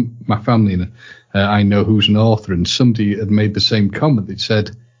somebody, my family, and I know who's an author, and somebody had made the same comment. They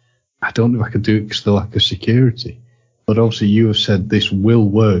said, I don't know if I could do it because of the lack of security. But obviously you have said this will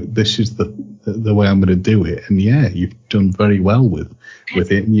work. This is the way I'm going to do it. And yeah, you've done very well with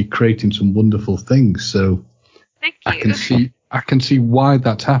it, and you're creating some wonderful things. So thank you. I can see why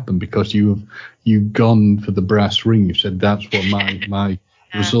that's happened, because you've gone for the brass ring. You said that's what my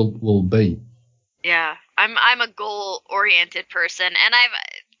result will be. Yeah, I'm a goal-oriented person, and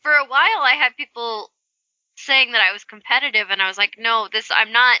for a while I had people saying that I was competitive, and I was like, no,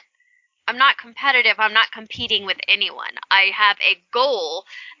 I'm not competitive. I'm not competing with anyone. I have a goal,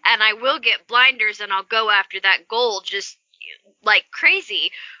 and I will get blinders, and I'll go after that goal just like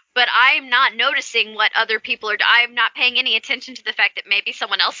crazy. But I'm not noticing what other people are. I'm not paying any attention to the fact that maybe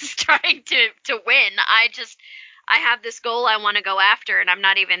someone else is trying to win. I have this goal I want to go after, and I'm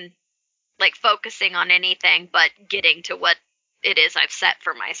not even like focusing on anything but getting to what it is I've set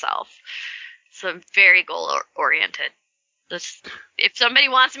for myself. So I'm very goal oriented. If somebody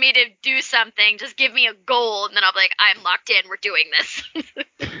wants me to do something, just give me a goal, and then I'll be like, I'm locked in. We're doing this.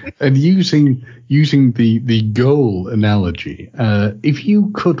 And using using the goal analogy, if you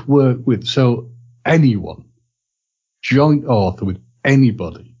could work with anyone, joint author with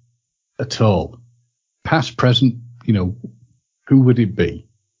anybody at all, past, present, who would it be?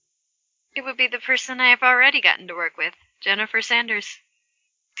 It would be the person I have already gotten to work with, Jennifer Sanders.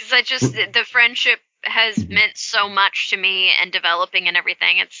 Because the friendship has meant so much to me and developing and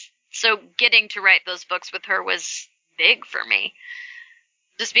everything. So getting to write those books with her was big for me.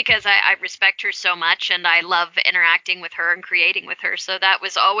 Just because I respect her so much and I love interacting with her and creating with her. So that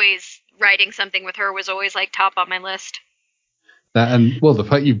was always, writing something with her was always like top on my list. The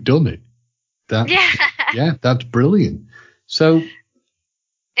fact you've done it. That's brilliant. So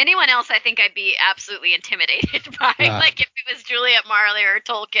anyone else, I think I'd be absolutely intimidated by. Like if it was Juliet Marley or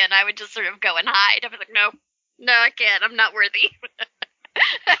Tolkien, I would just sort of go and hide. I'd be like, no, I can't. I'm not worthy.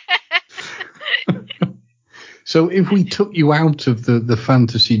 So if we took you out of the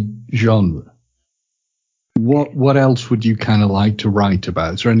fantasy genre, what else would you kind of like to write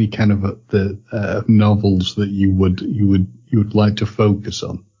about? Is there any kind of the novels that you would like to focus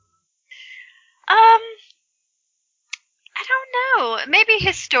on? I don't know. Maybe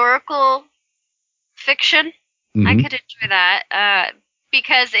historical fiction. Mm-hmm. I could enjoy that.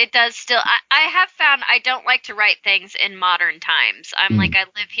 Because it does still. I have found I don't like to write things in modern times. I'm like, I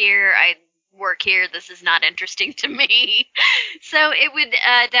live here. I work here. This is not interesting to me. So it would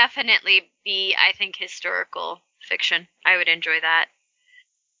definitely be, I think, historical fiction. I would enjoy that.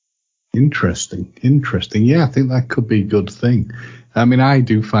 Interesting. Yeah, I think that could be a good thing. I mean, I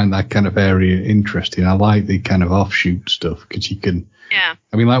do find that kind of area interesting. I like the kind of offshoot stuff because you can. Yeah.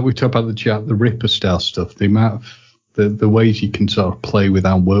 I mean, like we talked about the Ripper style stuff, the amount of the ways you can sort of play with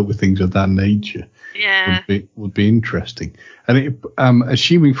and work with things of that nature. Yeah. Would be interesting. And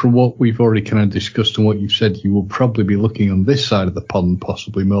assuming from what we've already kind of discussed and what you've said, you will probably be looking on this side of the pond,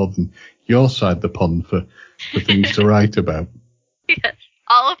 possibly more than your side of the pond for things to write about. Yes.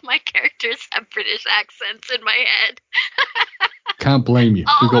 All of my characters have British accents in my head. Can't blame you.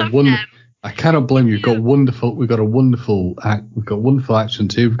 I cannot blame you. We've got wonderful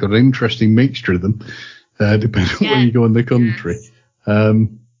accents here. We've got an interesting mixture of them, depending on where you go in the country. Yes.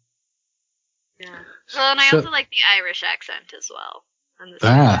 Well, and I also like the Irish accent as well.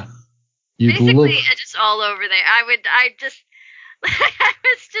 Basically, just all over there. I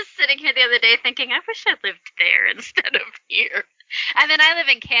was just sitting here the other day thinking, I wish I lived there instead of here. And then I live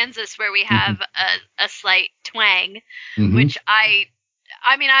in Kansas where we have a slight twang, which I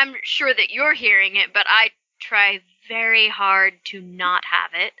mean, I'm sure that you're hearing it, but I try very hard to not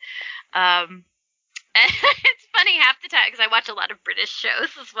have it. It's funny half the time because I watch a lot of British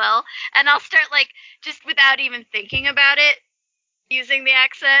shows as well, and I'll start like just without even thinking about it using the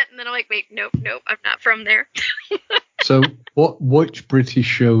accent, and then I'm like, wait, nope, I'm not from there. So, which British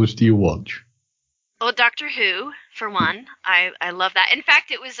shows do you watch? Well, Doctor Who, for one. I love that. In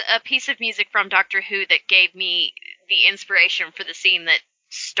fact, it was a piece of music from Doctor Who that gave me the inspiration for the scene that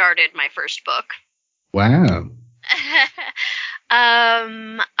started my first book. Wow.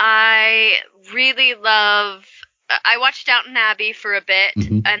 I really love. I watched Downton Abbey for a bit,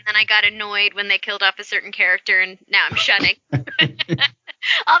 and then I got annoyed when they killed off a certain character, and now I'm shunning.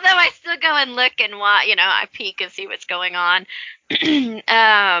 Although I still go and look and watch, I peek and see what's going on.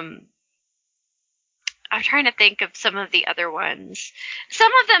 I'm trying to think of some of the other ones.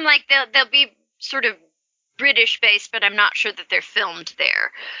 Some of them, like they'll be sort of British based, but I'm not sure that they're filmed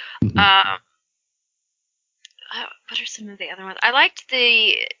there. What are some of the other ones? I liked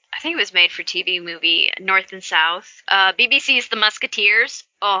I think it was made for TV movie, North and South. BBC's The Musketeers.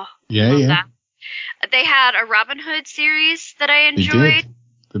 Oh, yeah. That. They had a Robin Hood series that I enjoyed.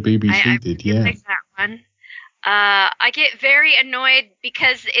 The BBC did, yeah. Like that one. I get very annoyed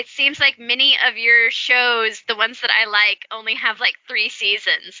because it seems like many of your shows, the ones that I like, only have like 3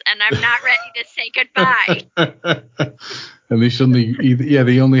 seasons, and I'm not ready to say goodbye. And they suddenly,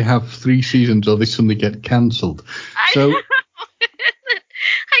 they only have 3 seasons, or they suddenly get cancelled. I know.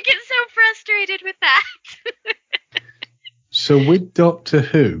 I get so frustrated with that. So with Doctor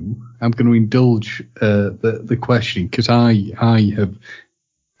Who, I'm going to indulge the question because I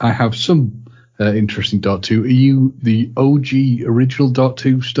have some interesting Doctor Who. Are you the OG original Doctor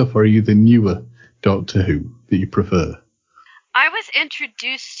Who stuff, or are you the newer Doctor Who that you prefer? I was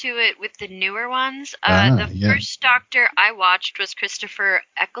introduced to it with the newer ones. First Doctor I watched was Christopher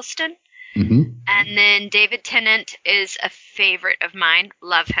Eccleston. And then David Tennant is a favorite of mine.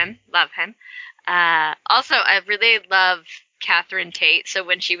 Love him. Also, I really love Catherine Tate. So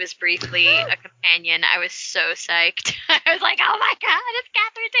when she was briefly a companion, I was so psyched. I was like, oh my God, it's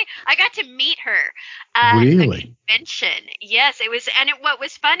Catherine Tate. I got to meet her at a convention. Yes, it was. And what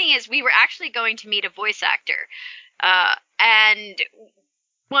was funny is we were actually going to meet a voice actor. And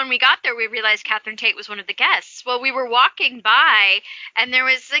when we got there, we realized Catherine Tate was one of the guests. Well, we were walking by, and there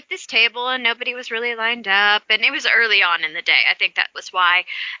was like this table, and nobody was really lined up. And it was early on in the day. I think that was why.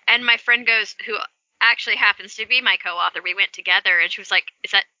 And my friend goes, who actually happens to be my co-author, we went together, and she was like,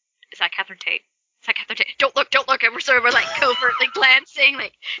 is that Catherine Tate? Is that Catherine Tate? Don't look. And we're like covertly glancing,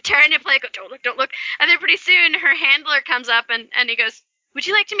 like tearing to play, go, don't look. And then pretty soon her handler comes up, and he goes, would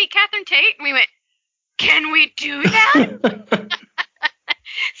you like to meet Catherine Tate? And we went, can we do that?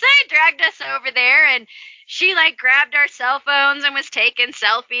 So he dragged us over there, and she like grabbed our cell phones and was taking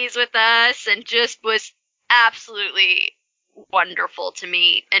selfies with us, and just was absolutely wonderful to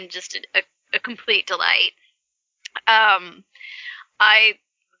meet, and just a complete delight. I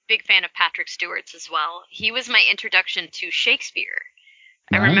big fan of Patrick Stewart's as well. He was my introduction to Shakespeare.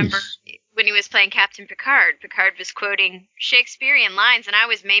 Nice. I remember when he was playing Captain Picard. Picard was quoting Shakespearean lines, and I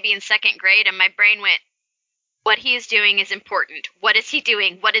was maybe in second grade, and my brain went, what he is doing is important. What is he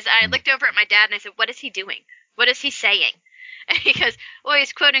doing? I looked over at my dad and I said, what is he doing? What is he saying? And he goes, well,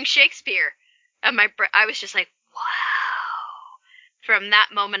 he's quoting Shakespeare. And I was just like, wow. From that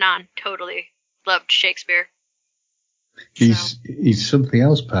moment on, totally loved Shakespeare. He's something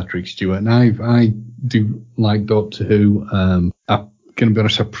else, Patrick Stewart. And I do like Doctor Who. I'm going to be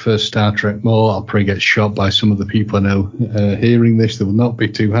honest, I prefer Star Trek more. I'll probably get shot by some of the people I know hearing this. They will not be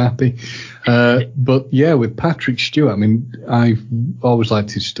too happy. But yeah, with Patrick Stewart, I mean, I've always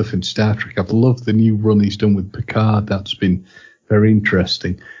liked his stuff in Star Trek. I've loved the new run he's done with Picard. That's been very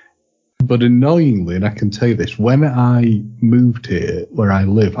interesting. But annoyingly, and I can tell you this, when I moved here where I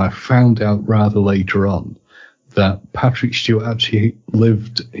live, I found out rather later on that Patrick Stewart actually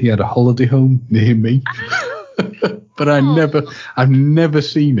he had a holiday home near me. But I've never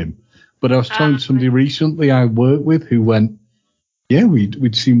seen him. But I was telling somebody recently I worked with who went, yeah,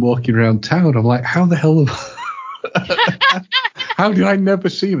 we'd seen him walking around town. I'm like, how the hell how did I never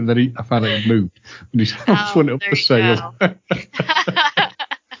see him? And then I found out he moved and his house went up for sale.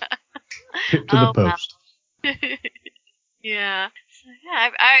 Hit to the post. Wow. Yeah.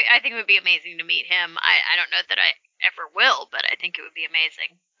 I think it would be amazing to meet him. I don't know that I ever will, but I think it would be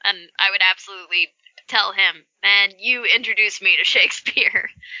amazing. And I would absolutely tell him, man, you introduced me to Shakespeare.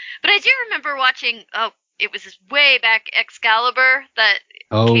 But I do remember watching, it was way back, Excalibur.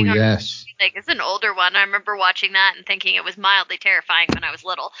 Yes. Like, it's an older one. I remember watching that and thinking it was mildly terrifying when I was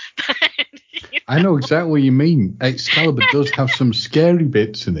little. I know exactly what you mean. Excalibur does have some scary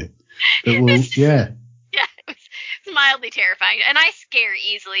bits in it. Yeah, it's mildly terrifying, and I scare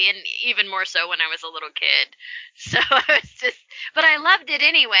easily, and even more so when I was a little kid. So I was but I loved it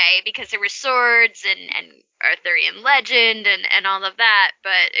anyway because there were swords and Arthurian legend and all of that.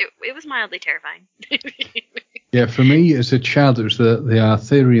 But it was mildly terrifying. Yeah, for me as a child, it was the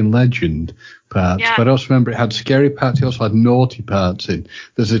Arthurian legend parts. Yeah. But I also remember it had scary parts. It also had naughty parts in.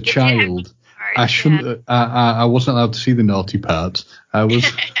 There's a child. I shouldn't. I wasn't allowed to see the naughty parts. I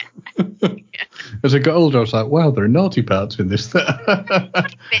was. As I got older, I was like, wow, there are naughty parts in this. Bits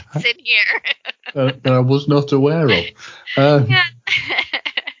in here. That I was not aware of. Yeah.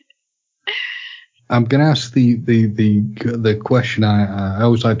 I'm going to ask the question I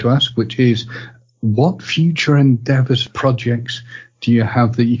always like to ask, which is, what future endeavours, projects do you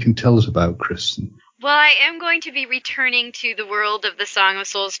have that you can tell us about, Kristen? Well, I am going to be returning to the world of the Song of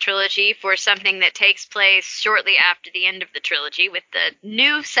Souls trilogy for something that takes place shortly after the end of the trilogy with the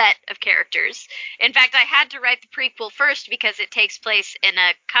new set of characters. In fact, I had to write the prequel first because it takes place in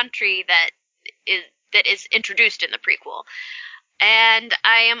a country that is introduced in the prequel. And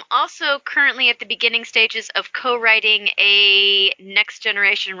I am also currently at the beginning stages of co-writing a Next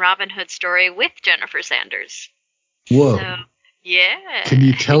Generation Robin Hood story with Jennifer Sanders. Whoa. So, yeah. Can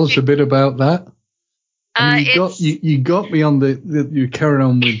you tell us a bit about that? I mean, you got me on you carried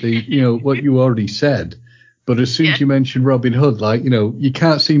on with what you already said, but as soon as you mentioned Robin Hood, like, you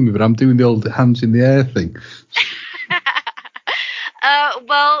can't see me, but I'm doing the old hands in the air thing.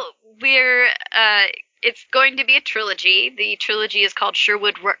 Well, it's going to be a trilogy. The trilogy is called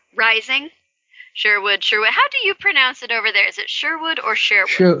Sherwood Rising. Sherwood. How do you pronounce it over there? Is it Sherwood or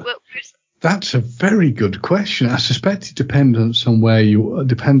Sherwood? That's a very good question. I suspect it depends on where you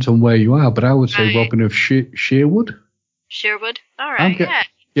are, but I would say Robin of Sherwood. Sherwood. All right.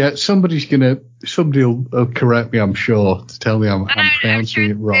 Yeah. Somebody will correct me, I'm sure, to tell me I'm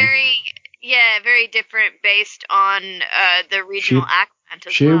pronouncing it wrong. Very different based on the regional accent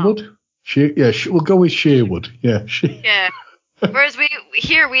as Sherwood? well. We'll go with Sherwood. Yeah. Yeah. Whereas we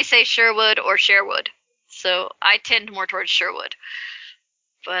say Sherwood or Sherwood. So I tend more towards Sherwood.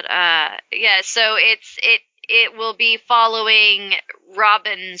 But yeah, so it will be following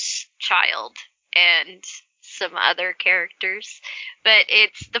Robin's child and some other characters. But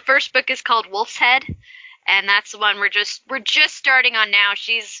the first book is called Wolf's Head, and that's the one we're just starting on now.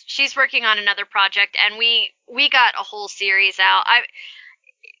 She's working on another project, and we got a whole series out.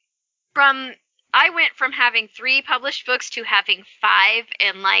 I went from having 3 published books to having 5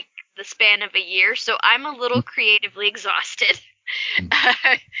 in like the span of a year, so I'm a little creatively exhausted.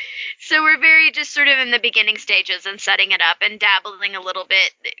 So we're very just sort of in the beginning stages and setting it up and dabbling a little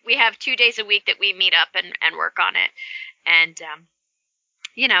bit. We have 2 days a week that we meet up and work on it, and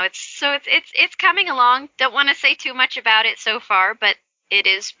it's coming along. Don't want to say too much about it so far, but it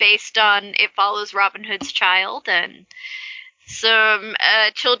follows Robin Hood's child and some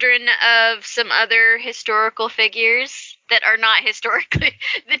children of some other historical figures that are not historically.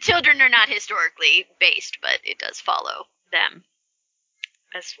 The children are not historically based, but it does follow them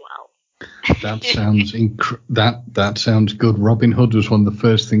as well. That sounds that sounds good. Robin Hood was one of the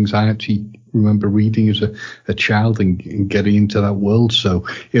first things I actually remember reading as a child and getting into that world. So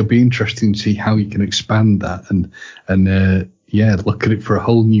it'll be interesting to see how you can expand that and look at it for a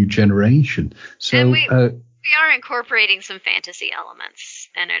whole new generation. So and we are incorporating some fantasy elements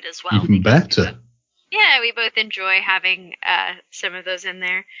in it as well. Even better. Yeah, we both enjoy having some of those in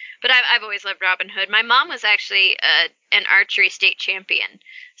there. But I've always loved Robin Hood. My mom was actually an archery state champion,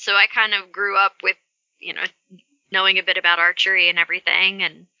 so I kind of grew up with, knowing a bit about archery and everything.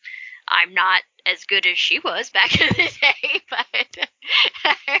 And I'm not as good as she was back in the day, but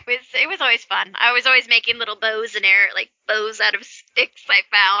it was always fun. I was always making little bows bows out of sticks I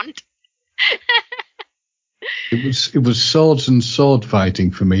found. It was swords and sword fighting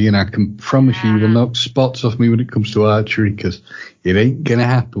for me, and I can promise you will knock spots off me when it comes to archery, because it ain't gonna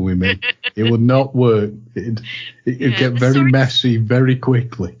happen with me. It would not work. It'd get very messy very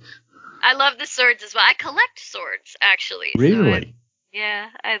quickly. I love the swords as well. I collect swords, actually. Really?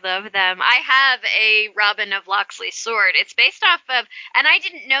 I love them. I have a Robin of Locksley sword. It's based off of, and I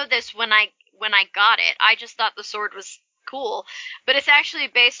didn't know this when I got it. I just thought the sword was cool, but it's actually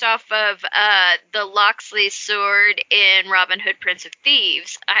based off of the Locksley sword in Robin Hood Prince of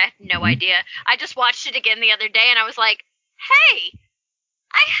Thieves. I had no idea. I just watched it again the other day and I was like, hey,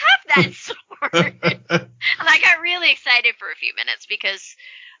 I have that sword. And I got really excited for a few minutes because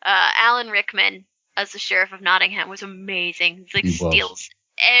Alan Rickman as the Sheriff of Nottingham was amazing. He steals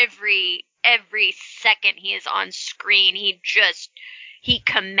every second he is on screen. He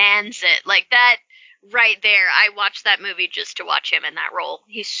commands it. Like that right there. I watched that movie just to watch him in that role.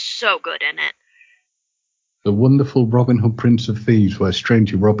 He's so good in it. The wonderful Robin Hood Prince of Thieves, where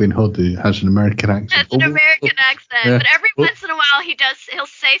strangely Robin Hood has an American accent. That's an American accent, yeah. But every once in a while he'll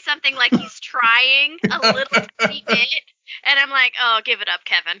say something like he's trying a little tiny bit, and I'm like, oh, give it up,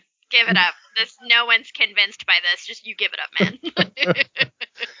 Kevin. Give it up. No one's convinced by this. Just you give it up, man.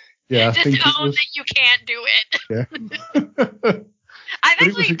 Yeah, just own that you can't do it. Yeah. I've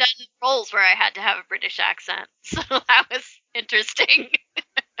actually done roles where I had to have a British accent, so that was interesting.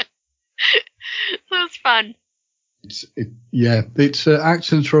 That was fun.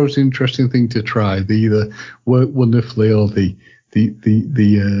 Accents are always an interesting thing to try. They either work wonderfully or they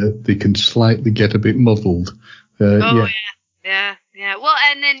can slightly get a bit muddled. Yeah. Well,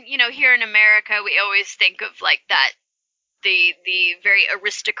 and then here in America, we always think of like that the very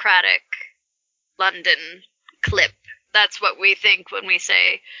aristocratic London clip. That's what we think when we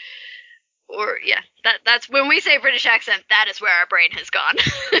say, that's when we say British accent, that is where our brain has gone.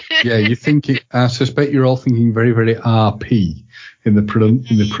 Yeah, you think I suspect you're all thinking very, very RP in the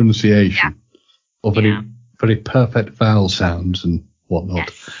pronunciation, or very perfect vowel sounds and whatnot.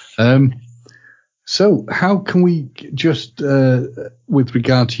 Yes. So how can we just, with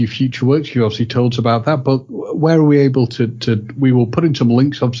regard to your future works, you obviously told us about that, but where are we able to we will put in some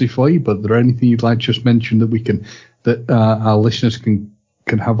links obviously for you, but is there anything you'd like to just mention that our listeners can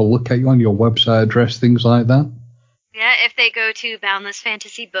have a look at you on your website address, things like that? Yeah, if they go to Boundless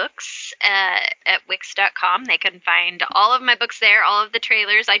Fantasy Books at Wix.com, they can find all of my books there, all of the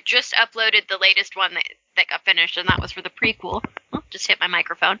trailers. I just uploaded the latest one that got finished, and that was for the prequel. Oh, just hit my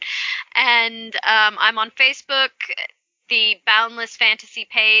microphone. And I'm on Facebook, the Boundless Fantasy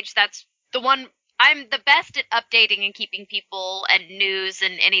page. That's the one. I'm the best at updating and keeping people and news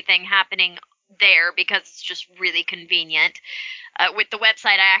and anything happening there because it's just really convenient. With the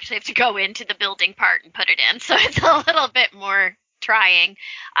website, I actually have to go into the building part and put it in, so it's a little bit more trying.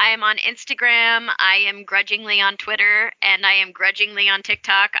 I am on Instagram. I am grudgingly on Twitter, and I am grudgingly on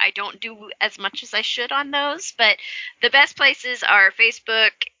TikTok. I don't do as much as I should on those, but the best places are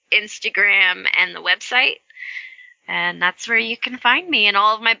Facebook, Instagram, and the website. And that's where you can find me. And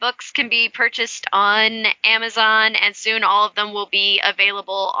all of my books can be purchased on Amazon, and soon all of them will be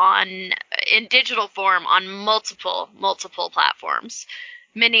available in digital form on multiple platforms.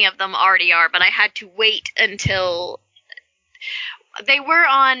 Many of them already are, but I had to wait until they were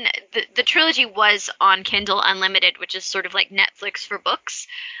on the trilogy was on Kindle Unlimited, which is sort of like Netflix for books.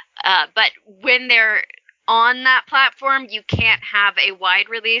 But when they're on that platform, you can't have a wide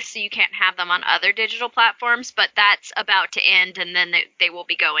release, so you can't have them on other digital platforms, but that's about to end, and then they will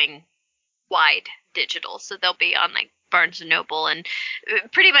be going wide digital. So they'll be on like Barnes & Noble, and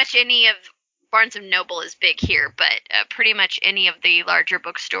pretty much any of Barnes & Noble is big here, but pretty much any of the larger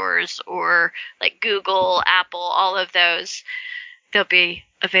bookstores or like Google, Apple, all of those, they'll be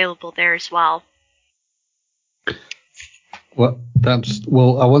available there as well. Well,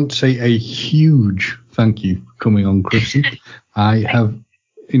 I want to say a huge thank you for coming on, Kristen. I have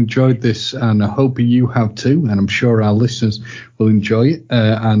enjoyed this, and I hope you have too, and I'm sure our listeners will enjoy it.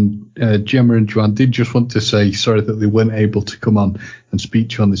 And Gemma and Joanne did just want to say sorry that they weren't able to come on and speak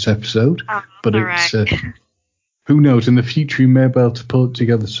to you on this episode. But it's who knows, in the future you may be able to pull it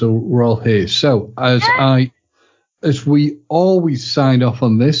together, so we're all here. So as we always sign off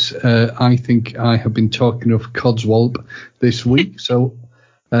on this, I think I have been talking of Codswallop this week, so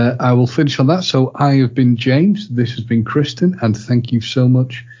I will finish on that. So I have been James, this has been Kristen, and thank you so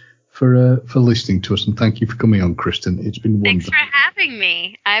much for listening to us, and thank you for coming on, Kristen. It's been wonderful. Thanks for having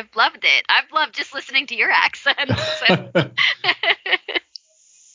me. I've loved it. I've loved just listening to your accent. So.